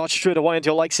AWP shot straight away into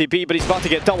Aleksib, but he's about to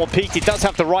get double peeked. He does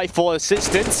have the rifle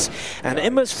assistance, and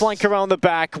Imma's flank around the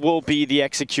back will be the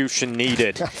execution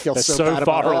needed. They're so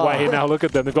far away now. Look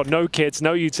at them. They've got no kits,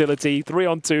 no utility.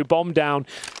 3-on-2, bomb down.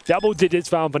 Double digits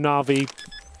found for NaVi.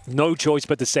 No choice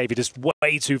but to save. You're just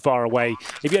way too far away.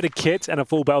 If you had a kit and a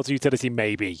full belt utility,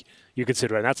 maybe you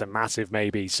consider it. That's a massive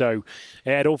maybe. So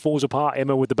yeah, it all falls apart.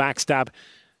 Imma with the backstab.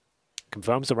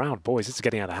 Confirms the round. Boys, it's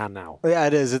getting out of hand now. Yeah,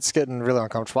 it is. It's getting really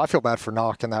uncomfortable. I feel bad for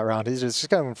Nock in that round. He's just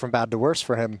going from bad to worse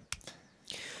for him.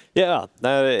 Yeah,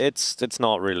 it's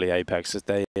not really Apeks'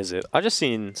 day, is it? I've just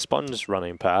seen Sponge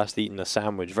running past, eating a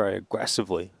sandwich very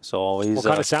aggressively. So he's, what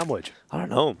kind of sandwich? I don't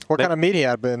know. What kind of meat he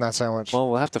had in that sandwich? Well,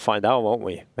 we'll have to find out, won't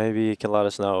we? Maybe you can let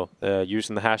us know.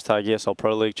 Using the hashtag ESL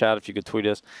Pro League chat, if you could tweet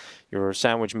us your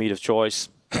sandwich meat of choice.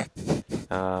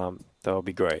 That would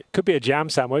be great. Could be a jam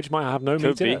sandwich. Might have no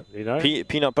meat in it. You know?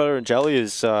 Peanut butter and jelly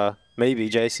is maybe,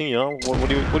 Jason. You know, what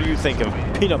do you think of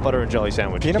peanut butter and jelly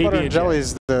sandwich? Peanut butter and jelly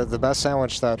is the best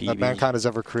sandwich that mankind has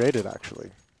ever created.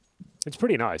 Actually, it's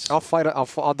pretty nice. I'll fight it.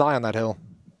 I'll die on that hill.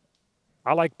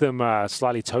 I like them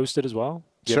slightly toasted as well.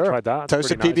 You sure. Tried that?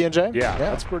 Toasted PB&J? Yeah,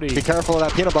 that's pretty... Be careful of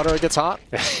that peanut butter. It gets hot.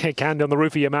 It can on the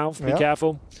roof of your mouth. Be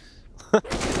careful.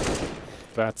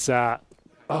 But,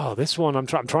 oh, this one, I'm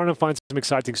trying to find some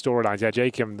exciting storylines. Yeah,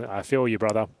 jkaem, I feel you,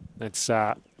 brother. It's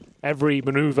every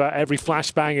maneuver, every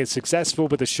flashbang is successful,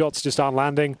 but the shots just aren't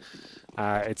landing.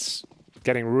 It's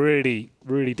getting really,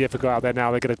 really difficult out there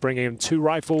now. They're going to bring in 2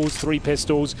 rifles, 3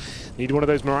 pistols. Need one of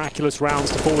those miraculous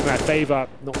rounds to fall in their favor.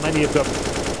 Not many of them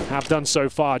have done so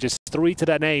far. Just 3 to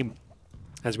their name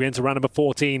as we enter round number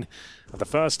 14 of the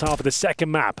first half of the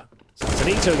second map.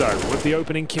 Sansanito, though, with the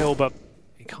opening kill, but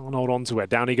he can't hold on to it.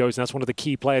 Down he goes, and that's one of the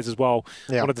key players as well.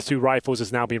 Yeah. One of the 2 rifles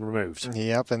has now been removed.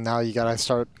 Yep, and now you got to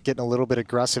start getting a little bit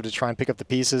aggressive to try and pick up the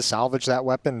pieces, salvage that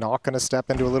weapon. Not going to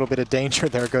step into a little bit of danger.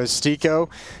 There goes Stiko.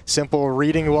 Simple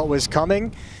reading what was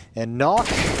coming, and Nock.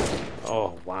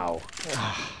 Oh, wow.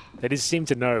 They just seem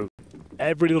to know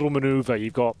every little maneuver.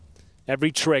 You've got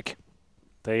every trick.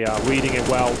 They are reading it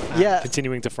well,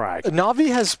 continuing to frag. NaVi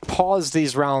has paused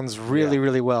these rounds really,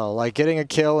 really well. Like getting a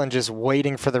kill and just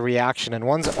waiting for the reaction, and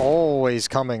one's always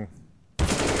coming.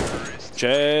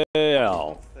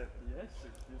 JL.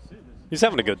 He's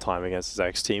having a good time against his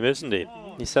ex-team, isn't he?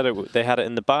 He said they had it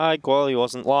in the bag. Well, he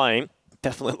wasn't lying.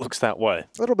 Definitely looks that way.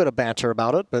 A little bit of banter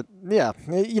about it, but yeah.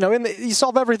 You know, you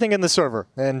solve everything in the server,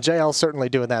 and JL's certainly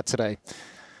doing that today.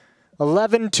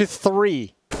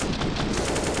 11-3.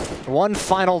 One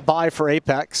final buy for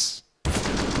Apeks.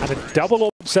 And a double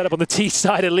AWP setup on the T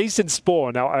side, at least in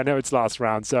Spawn. Now, I know it's last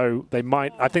round, so they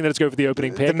might... I think let's go for the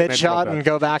opening pick. The mid shot and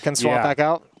go back and swap back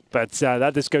out. But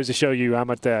that just goes to show you how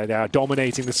much they are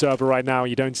dominating the server right now.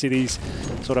 You don't see these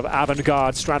sort of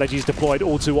avant-garde strategies deployed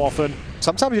all too often.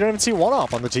 Sometimes you don't even see one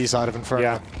op on the T side of Inferno.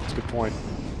 Yeah, that's a good point.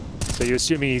 So you're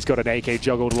assuming he's got an AK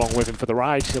juggled along with him for the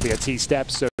ride. He'll be a T-step,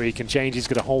 so he can change. He's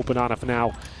going to hold banana for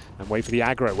now and wait for the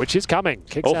aggro, which is coming.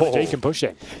 Kicks out jkaem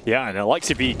pushing. Yeah, and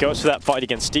Aleksib goes for that fight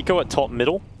against Stiko at top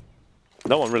middle.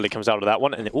 No one really comes out of that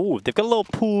one. And ooh, they've got a little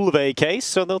pool of AKs,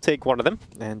 so they'll take one of them.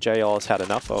 And JL has had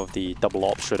enough of the double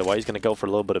op straight away. He's going to go for a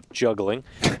little bit of juggling.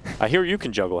 I hear you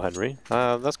can juggle, Henry.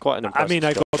 That's quite an impressive. I mean,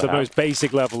 I got the most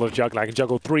basic level of juggling. I can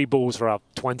juggle 3 balls for about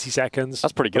 20 seconds.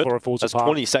 That's pretty good. Before it falls That's apart.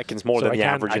 20 seconds more than the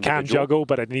average individual. I can juggle,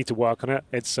 but I need to work on it.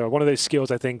 It's one of those skills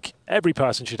I think every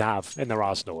person should have in their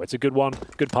arsenal. It's a good one,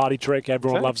 good party trick.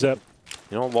 Everyone loves it.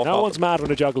 You know, no one's mad when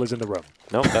a juggler's in the room.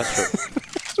 No, that's true.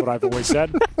 That's what I've always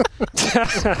said.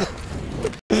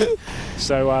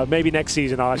 So maybe next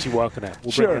season I'll actually work on it.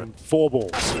 We'll bring in 4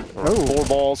 balls. Oh. 4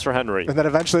 balls for Henry. And then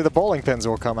eventually the bowling pins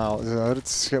will come out.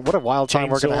 What a wild time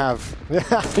we're going to have.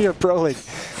 Yeah, your Pro League.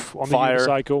 On the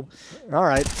unicycle. All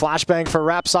right, flashbang for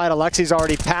Rap side. Alexi's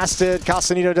already passed it.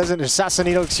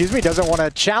 Sassanito, excuse me, doesn't want to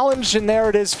challenge, and there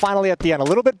it is finally at the end. A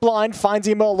little bit blind, finds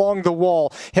Emo along the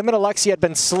wall. Him and Aleksi had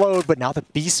been slowed, but now the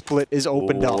B split is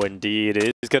opened up. Oh, indeed.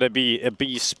 It is going to be a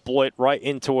B split right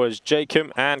into us.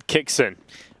 jkaem and Kixon.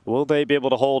 Will they be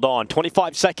able to hold on?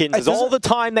 25 seconds is all the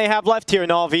time they have left here,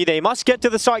 NaVi. They must get to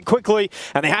the site quickly,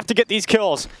 and they have to get these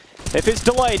kills. If it's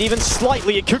delayed even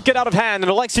slightly, it could get out of hand,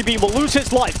 and Aleksib will lose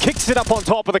his life. Kicks it up on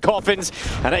top of the coffins,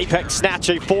 and Apeks snatch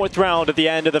a 4th round at the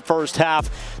end of the first half.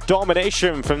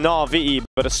 Domination from NaVi,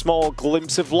 but a small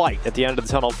glimpse of light at the end of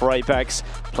the tunnel for Apeks.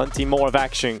 Plenty more of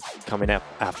action coming up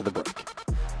after the break.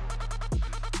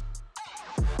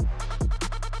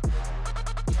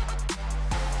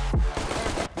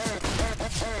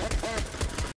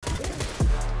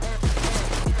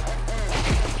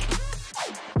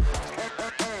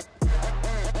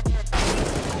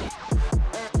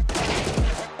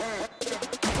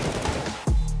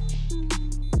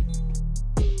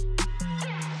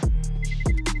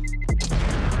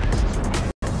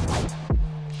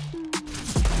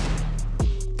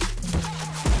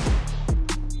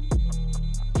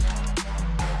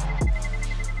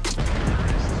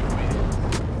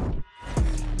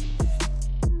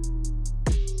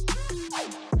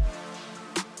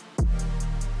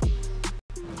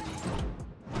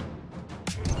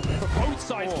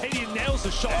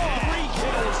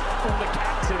 kills from the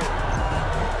captain.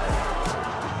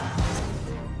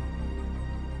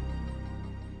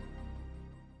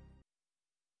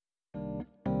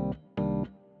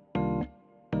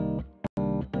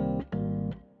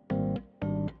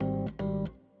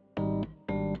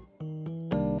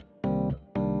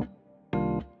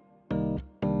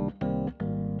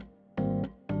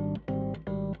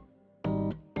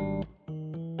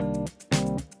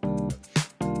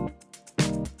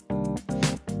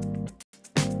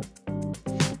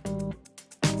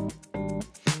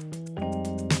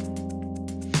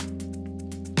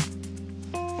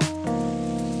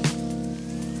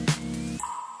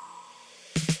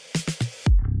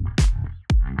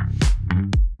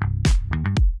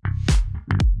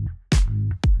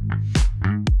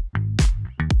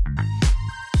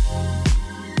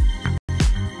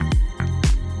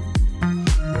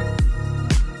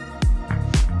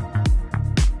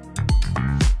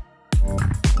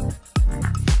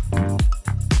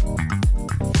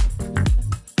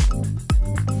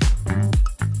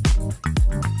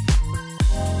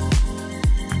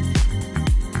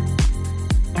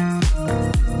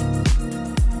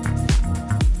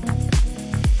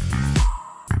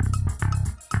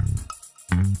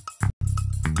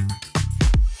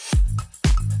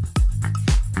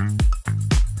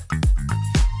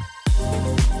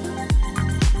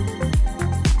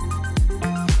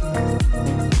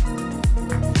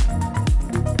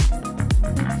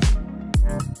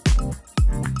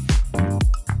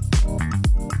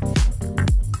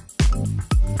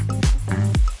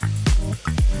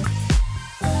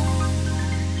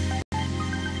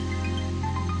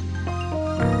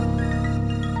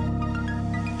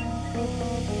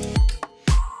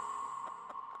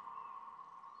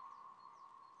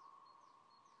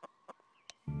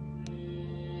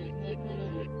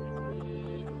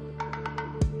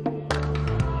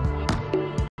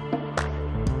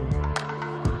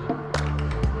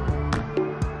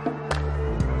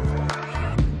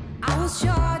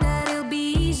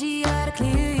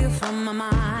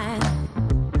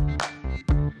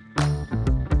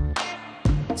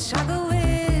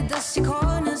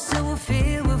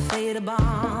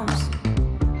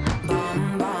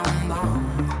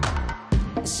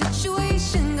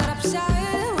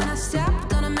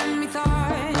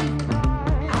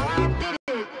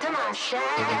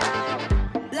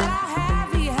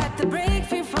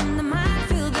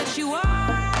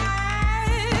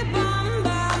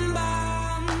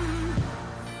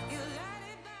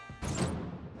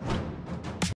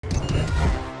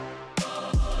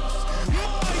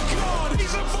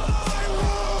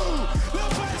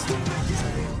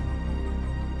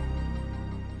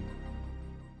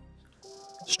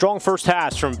 Strong first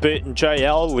half from Bit and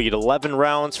JL, lead 11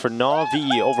 rounds for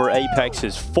NaVi over Apeks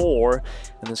is 4,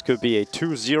 and this could be a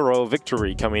 2-0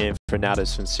 victory coming in for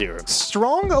Natus Sincere.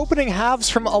 Strong opening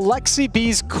halves from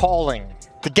Aleksib's calling.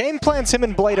 The game plans him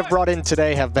and Blade have brought in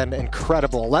today have been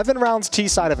incredible. 11 rounds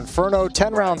T-side of Inferno,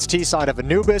 10 rounds T-side of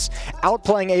Anubis,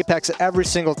 outplaying Apeks at every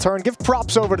single turn. Give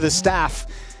props over to the staff,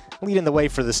 leading the way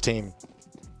for this team.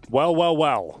 Well, well,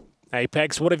 well.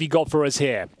 Apeks, what have you got for us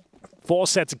here? 4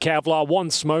 sets of Kevlar, 1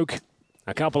 smoke,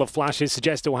 a couple of flashes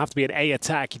suggest it will have to be an A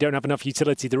attack. You don't have enough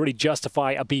utility to really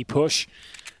justify a B push.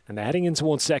 And they're heading in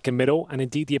towards second middle, and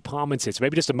indeed the apartments hit. So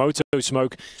maybe just a moto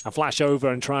smoke, a flash over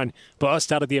and try and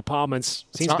burst out of the apartments.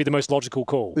 Seems to be the most logical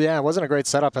call. Yeah, it wasn't a great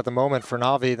setup at the moment for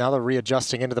NaVi. Now they're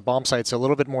readjusting into the bomb site, so a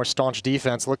little bit more staunch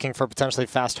defense, looking for potentially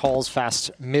fast hauls,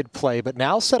 fast mid play, but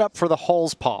now set up for the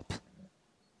hauls pop.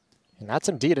 And that's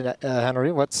indeed,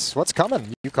 Henry, what's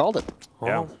coming? You called it.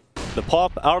 Yeah. The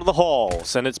pop out of the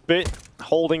halls, and it's Bit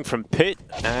holding from Pit,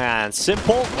 and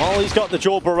Simple, well, he's got the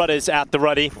dual Berettas at the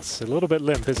ready. It's a little bit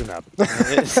limp, isn't it?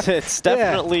 It's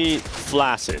definitely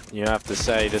flaccid, you have to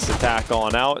say, this attack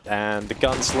on out, and the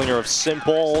gunslinger of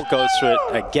Simple goes for it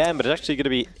again, but it's actually going to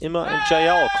be Imma and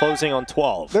JL closing on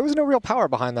 12. There was no real power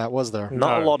behind that, was there?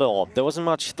 Not a lot at all. There wasn't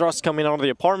much thrust coming out of the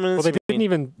apartments. Well, they didn't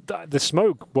even, the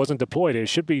smoke wasn't deployed. It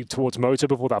should be towards motor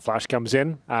before that flash comes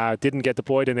in. Didn't get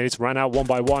deployed, and they just ran out one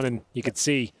by one, and you could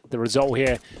see the result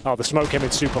here. Oh, the smoke came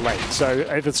in super late. So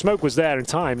if the smoke was there in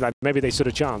time, like, maybe they stood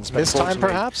a chance. Missed time,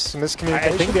 perhaps? Miscommunication?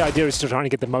 I think the idea is to try and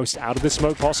get the most out of the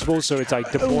smoke possible, so it's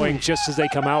like deploying just as they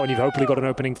come out, and you've hopefully got an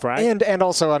opening frag. And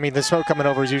also, I mean, the smoke coming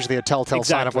over is usually a telltale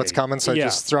sign of what's coming, so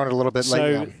just throwing it a little bit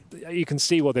late. So you can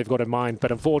see what they've got in mind,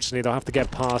 but unfortunately, they'll have to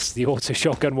get past the auto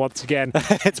shotgun once again.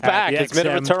 It's back. It's mid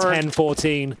return.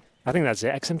 10-14. I think that's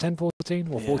it. XM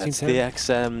 10-14 or 14-10? The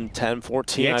XM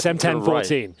 10-14. The XM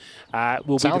 10-14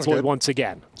 will be deployed once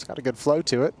again. It's got a good flow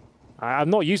to it.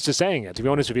 I'm not used to saying it, to be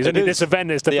honest with you. This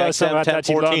event is the first time I've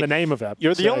actually learned the name of it.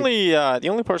 You're the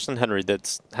only person, Henry,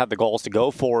 that's had the goals to go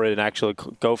for it and actually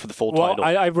go for the full title.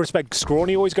 I respect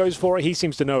Scrawny always goes for it. He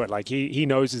seems to know it. Like he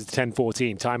knows it's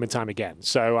 10-14 time and time again.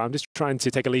 So I'm just trying to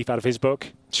take a leaf out of his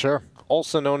book. Sure.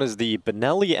 Also known as the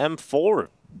Benelli M4.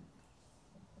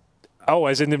 Oh,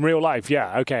 as in real life,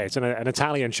 yeah. Okay, it's an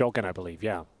Italian shotgun, I believe,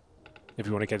 yeah. If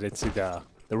you want to get into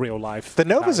the real life. The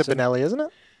Nova's a Benelli, isn't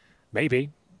it? Maybe.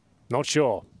 Not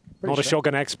sure. Not a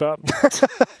shotgun expert.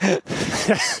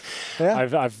 Yeah.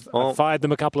 I've fired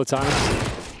them a couple of times.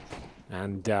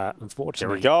 And unfortunately...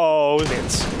 Here we go.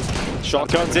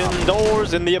 Shotguns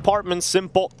indoors in the apartment.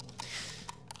 Simple.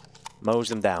 Mows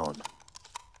them down.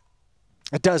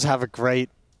 It does have a great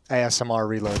ASMR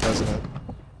reload, doesn't it?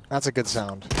 That's a good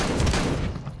sound.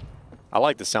 I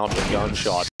like the sound of a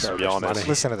gunshot, to be honest.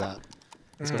 Listen to that.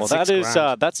 Well,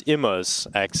 that's Imma's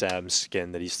XM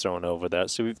skin that he's thrown over there.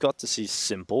 So we've got to see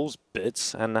Simple's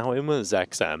bits, and now Imma's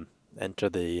XM enter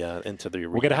the arena.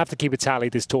 We're gonna have to keep a tally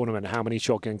this tournament. How many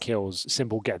shotgun kills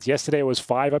Simple gets? Yesterday it was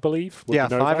 5, I believe. Yeah,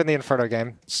 5 in the Inferno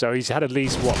game. So he's had at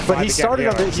least what? But he started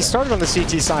on the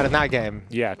CT side in that game.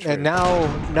 Yeah, true. And now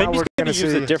we're gonna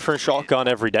use a different shotgun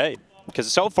every day.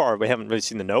 Because so far we haven't really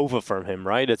seen the Nova from him,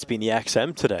 right? It's been the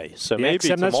XM today. So maybe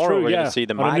tomorrow we're going to see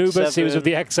the Mag 7. He was with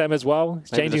the XM as well. He's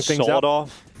changing things up.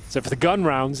 Off. So for the gun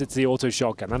rounds, it's the auto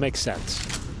shotgun. That makes sense.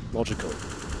 Logical.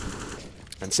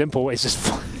 And Simple is just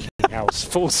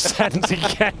full send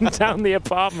again down the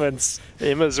apartments.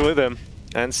 Imma's with him.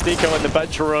 And Stiko in the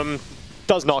bedroom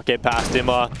does not get past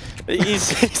Imma.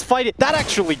 He's fighting. That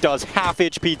actually does half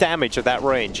HP damage at that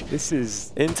range. This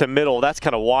is into middle. That's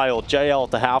kind of wild. JL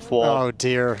at the half wall. Oh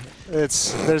dear.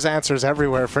 There's answers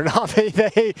everywhere for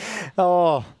NaVi.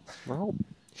 Well,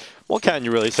 what can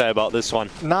you really say about this one?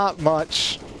 Not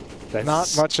much.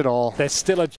 Not much at all. There's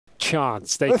still a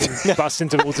chance they can bust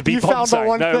into all to beat You found the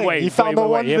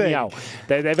one hear thing. me out.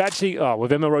 They've actually,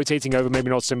 with Imma rotating over, maybe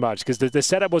not so much, because the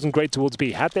setup wasn't great towards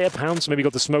B. Had they a pounce, maybe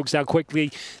got the smokes out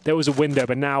quickly, there was a window,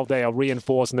 but now they are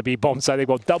reinforced on the B bomb side. They've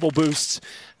got double boosts,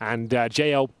 and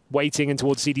JL waiting in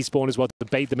towards CD spawn as well to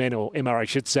bait them in, or Imma, I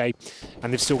should say,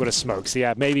 and they've still got a smoke. So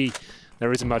yeah, maybe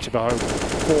there isn't much of a hope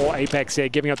for Apeks here,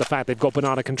 giving up the fact they've got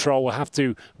banana control. Will have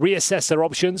to reassess their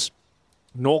options.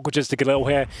 Norg just a Galil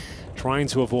here, trying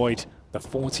to avoid the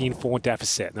 14-4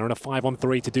 deficit. They're on a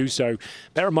 5-on-3 to do so.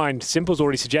 Bear in mind, Simple's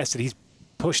already suggested he's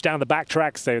pushed down the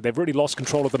backtracks. They've really lost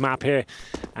control of the map here.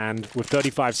 And with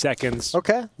 35 seconds...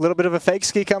 Okay, a little bit of a fake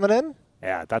ski coming in.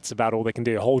 Yeah, that's about all they can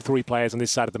do. Hold 3 players on this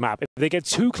side of the map. If they get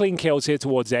 2 clean kills here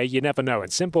towards A, you never know.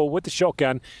 And Simple with the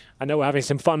shotgun, I know we're having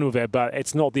some fun with it, but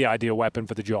it's not the ideal weapon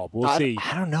for the job. We'll see.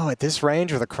 I don't know. At this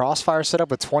range with a crossfire setup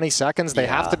with 20 seconds, they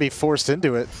have to be forced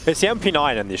into it. It's the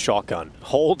MP9 and the shotgun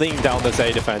holding down this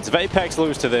A defense. If Apeks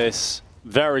lose to this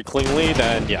very cleanly,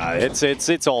 then yeah,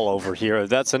 it's all over here.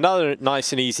 That's another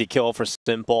nice and easy kill for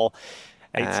Simple.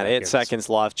 8 seconds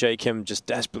left. jkaem just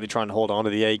desperately trying to hold on to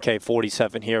the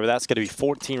AK-47 here, but that's going to be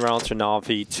 14 rounds for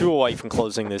NaVi, 2 away from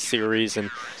closing this series,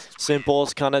 and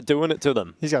Simple's kind of doing it to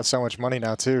them. He's got so much money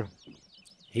now, too.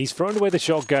 He's thrown away the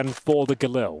shotgun for the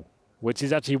Galil, which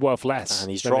is actually worth less.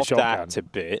 And he's dropped that a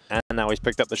bit, and now he's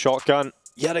picked up the shotgun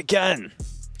yet again.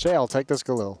 JL, take this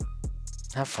Galil.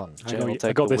 Have fun.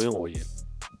 I got this for you.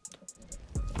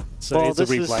 So well, it's a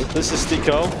replay. This is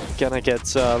Stiko. Gonna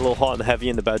get a little hot and heavy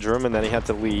in the bedroom, and then he had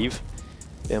to leave.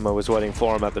 Imma was waiting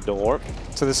for him at the door.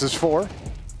 So this is 4.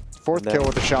 4th kill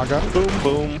with the shotgun. Boom,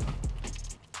 boom.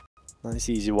 Nice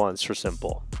easy ones for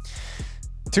Simple.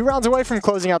 2 rounds away from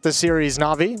closing out this series,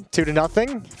 NaVi.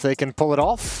 2-0. If they can pull it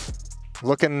off,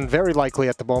 looking very likely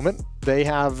at the moment. They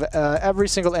have every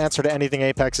single answer to anything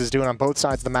Apeks is doing on both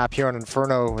sides of the map here on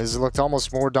Inferno. Has looked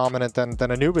almost more dominant than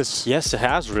Anubis. Yes, it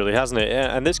has really, hasn't it?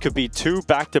 And this could be 2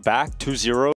 back-to-back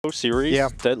 2-0 series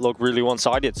that look really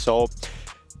one-sided. So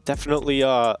definitely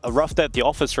a rough day at the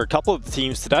office for a couple of the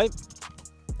teams today.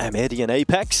 Amedi and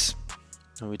Apeks.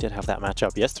 And we did have that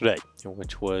matchup yesterday,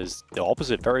 which was the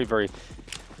opposite. Very, very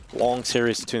long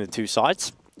series between the two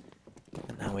sides.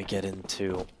 And now we get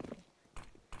into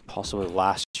possibly the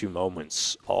last 2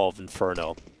 moments of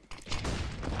Inferno.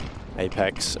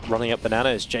 Apeks running up banana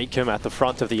is jkaem at the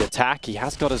front of the attack. He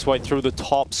has got his way through the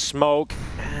top smoke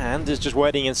and is just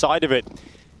waiting inside of it.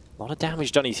 A lot of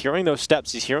damage done. He's hearing those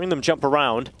steps. He's hearing them jump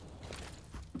around.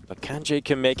 But can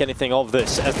jkaem make anything of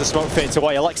this as the smoke fades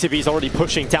away? Aleksib is already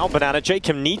pushing down banana.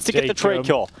 jkaem needs to get the trade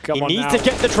kill. He needs to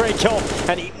get the trade kill,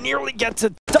 and he nearly gets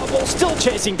a double. Still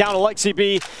chasing down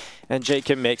Aleksib. and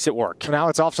jkaem makes it work. Now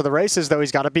it's off to the races, though.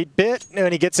 He's got to beat Bit, and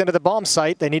when he gets into the bomb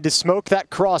site, they need to smoke that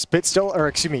cross. Bit still, or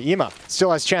excuse me, Ema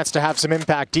still has a chance to have some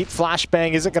impact. Deep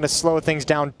flashbang isn't going to slow things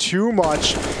down too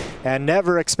much, and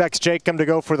never expects jkaem to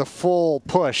go for the full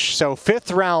push. So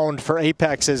 5th round for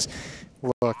Apeks is,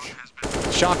 look,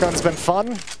 shotgun's been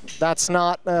fun. That's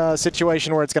not a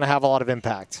situation where it's going to have a lot of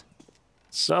impact.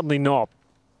 Certainly not.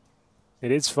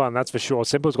 It is fun, that's for sure.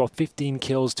 Simple's got 15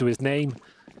 kills to his name.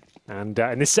 And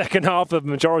in the second half, the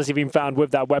majority have been found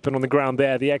with that weapon on the ground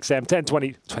there. The XM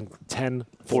 10,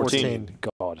 14.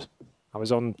 God, I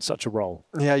was on such a roll.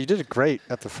 Yeah, you did it great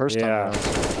at the first time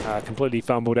around. Completely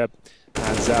fumbled it.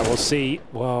 And we'll see,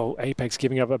 well, Apeks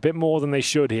giving up a bit more than they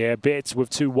should here. Bits with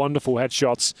 2 wonderful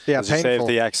headshots. Yeah, does he save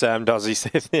the XM? Does he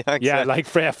save the XM? Yeah, like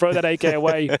throw that AK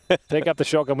away, pick up the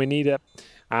shotgun, we need it.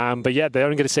 But yeah, they're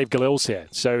only going to save Galil's here.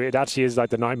 So it actually is like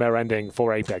the nightmare ending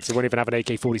for Apeks. They won't even have an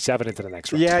AK-47 into the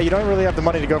next round. Yeah, you don't really have the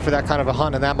money to go for that kind of a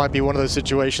hunt, and that might be one of those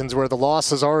situations where the loss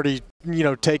has already, you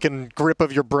know, taken grip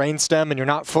of your brainstem and you're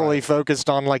not fully focused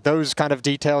on like those kind of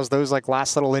details, those like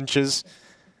last little inches.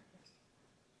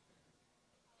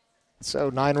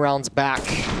 So 9 rounds back.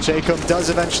 jkaem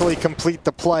does eventually complete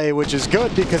the play, which is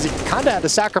good because he kind of had to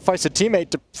sacrifice a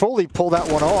teammate to fully pull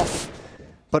that one off.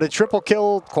 But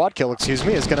a quad kill, excuse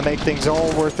me, is going to make things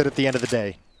all worth it at the end of the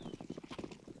day.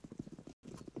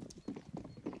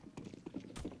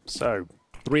 So,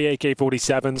 3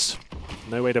 AK-47s,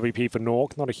 no AWP for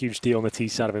Nork, not a huge deal on the T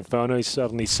side of Inferno. He's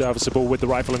certainly serviceable with the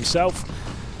rifle himself.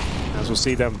 As we'll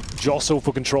see them jostle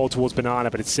for control towards Banana,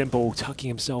 but it's Simple tucking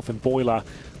himself in Boiler.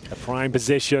 A prime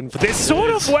position for this sort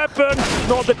of weapon.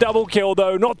 Not the double kill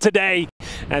though, not today.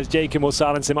 As jkaem will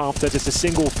silence him after just a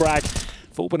single frag.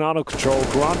 Full Banana control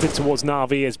granted towards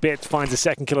NaVi as Bit finds the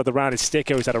second kill of the round. His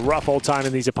Sticko has had a rough old time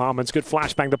in these apartments. Good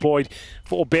flashbang deployed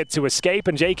for Bit to escape,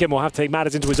 and jkaem will have to take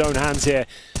matters into his own hands here.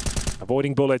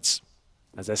 Avoiding bullets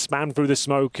as they're spammed through the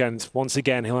smoke, and once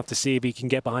again he'll have to see if he can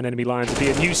get behind enemy lines and be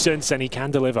a nuisance, and he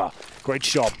can deliver. Great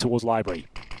shot towards Library.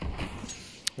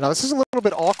 Now this is a little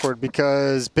bit awkward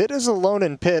because Bit is alone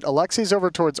in pit, Aleksib's over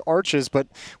towards Arches, but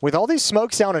with all these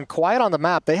smokes down and quiet on the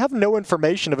map, they have no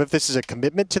information of if this is a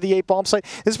commitment to the 8-bomb site.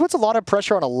 This puts a lot of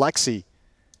pressure on Aleksib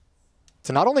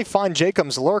to not only find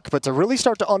jkaem's lurk, but to really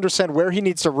start to understand where he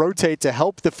needs to rotate to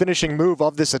help the finishing move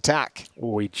of this attack.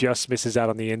 Oh, he just misses out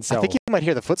on the incel. I think he might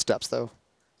hear the footsteps though.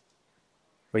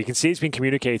 Well, you can see it's been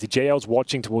communicated. JL's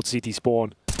watching towards CT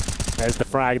spawn. There's the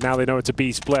frag, now they know it's a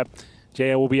B split.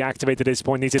 JL will be activated at this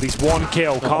point, needs at least 1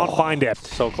 kill, can't find it.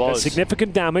 So close.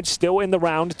 Significant damage still in the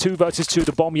round, 2 versus 2,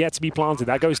 the bomb yet to be planted.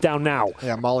 That goes down now.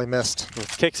 Yeah, Molly missed. With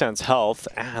Kicksan's health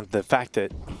and the fact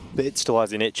that Bit still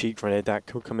has an itchy grenade, that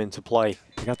could come into play.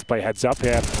 You have to play heads up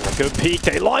here. A good peek,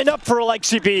 they line up for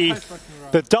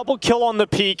Aleksib. The double kill on the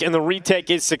peak and the retake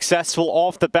is successful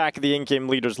off the back of the in-game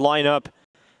leader's lineup.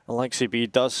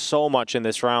 Aleksib does so much in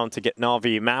this round to get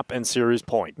NaVi map and series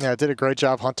point. Yeah, did a great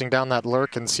job hunting down that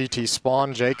lurk and CT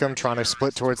spawn. jkaem trying to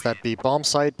split towards that B bomb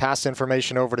site. Passed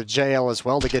information over to JL as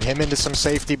well to get him into some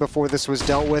safety before this was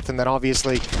dealt with. And then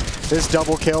obviously this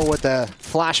double kill with the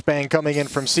flashbang coming in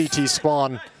from CT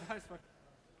spawn. And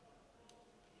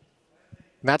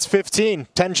that's 15.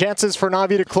 10 chances for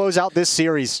NaVi to close out this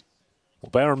series.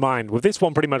 Well, bear in mind, with this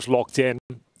one pretty much locked in,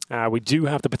 we do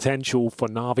have the potential for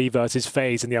NaVi versus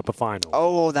FaZe in the upper final.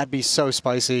 Oh, that'd be so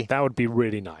spicy. That would be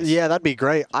really nice. Yeah, that'd be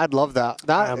great. I'd love that.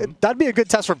 That'd be a good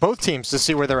test for both teams to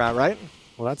see where they're at, right?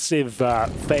 Well, let's see if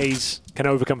FaZe can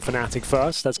overcome Fnatic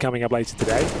first. That's coming up later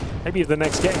today. Maybe the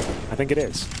next game. I think it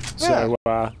is. Yeah. So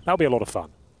that'll be a lot of fun.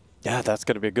 Yeah, that's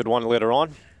going to be a good one later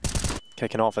on.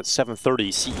 Kicking off at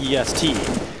 7:30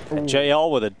 CEST. And JL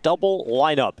with a double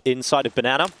lineup inside of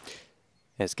Banana.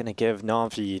 It's going to give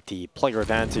NaVi the player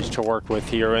advantage to work with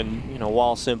here. And, you know,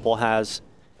 while Simple has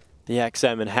the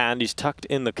XM in hand, he's tucked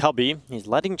in the cubby. He's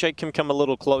letting jkaem come a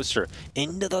little closer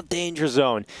into the danger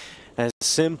zone. As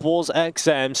Simple's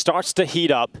XM starts to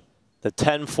heat up, the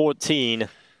 10-14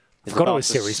 is got about a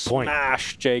series to point.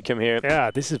 Smash jkaem here. Yeah,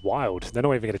 this is wild. They're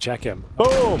not even going to check him.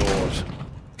 Boom! Oh,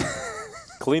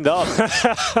 Cleaned up.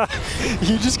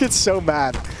 You just get so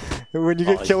mad when you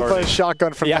get killed by a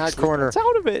shotgun from that corner. It's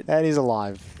out of it. And he's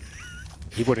alive.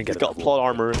 He wouldn't get He's got plot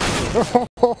armor.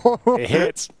 It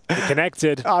hits. It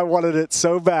connected. I wanted it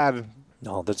so bad.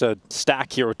 No, there's a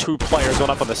stack here with 2 players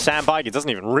going up on the sandbag. It doesn't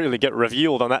even really get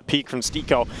revealed on that peek from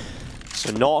Sticko.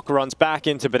 So Nok runs back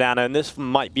into Banana, and this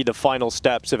might be the final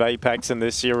steps of Apeks in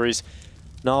this series.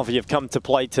 NaVi have come to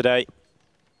play today.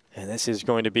 And this is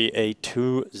going to be a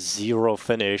 2-0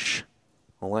 finish.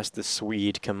 Unless the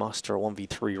Swede can muster a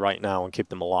 1v3 right now and keep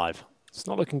them alive. It's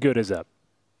not looking good, is it?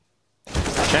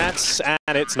 chance,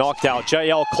 and it's knocked out.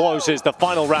 JL closes the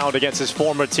final round against his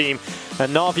former team,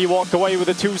 and NaVi walk away with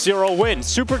a 2-0 win.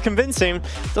 Super convincing.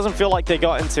 Doesn't feel like they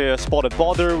got into a spotted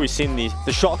bother. We've seen the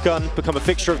shotgun become a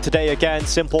fixture of today again.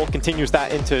 Simple continues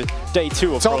that into day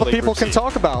 2 of It's all the people Group C. can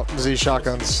talk about, these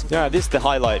shotguns. Yeah, this is the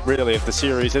highlight, really, of the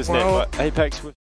series, isn't it? But Apeks...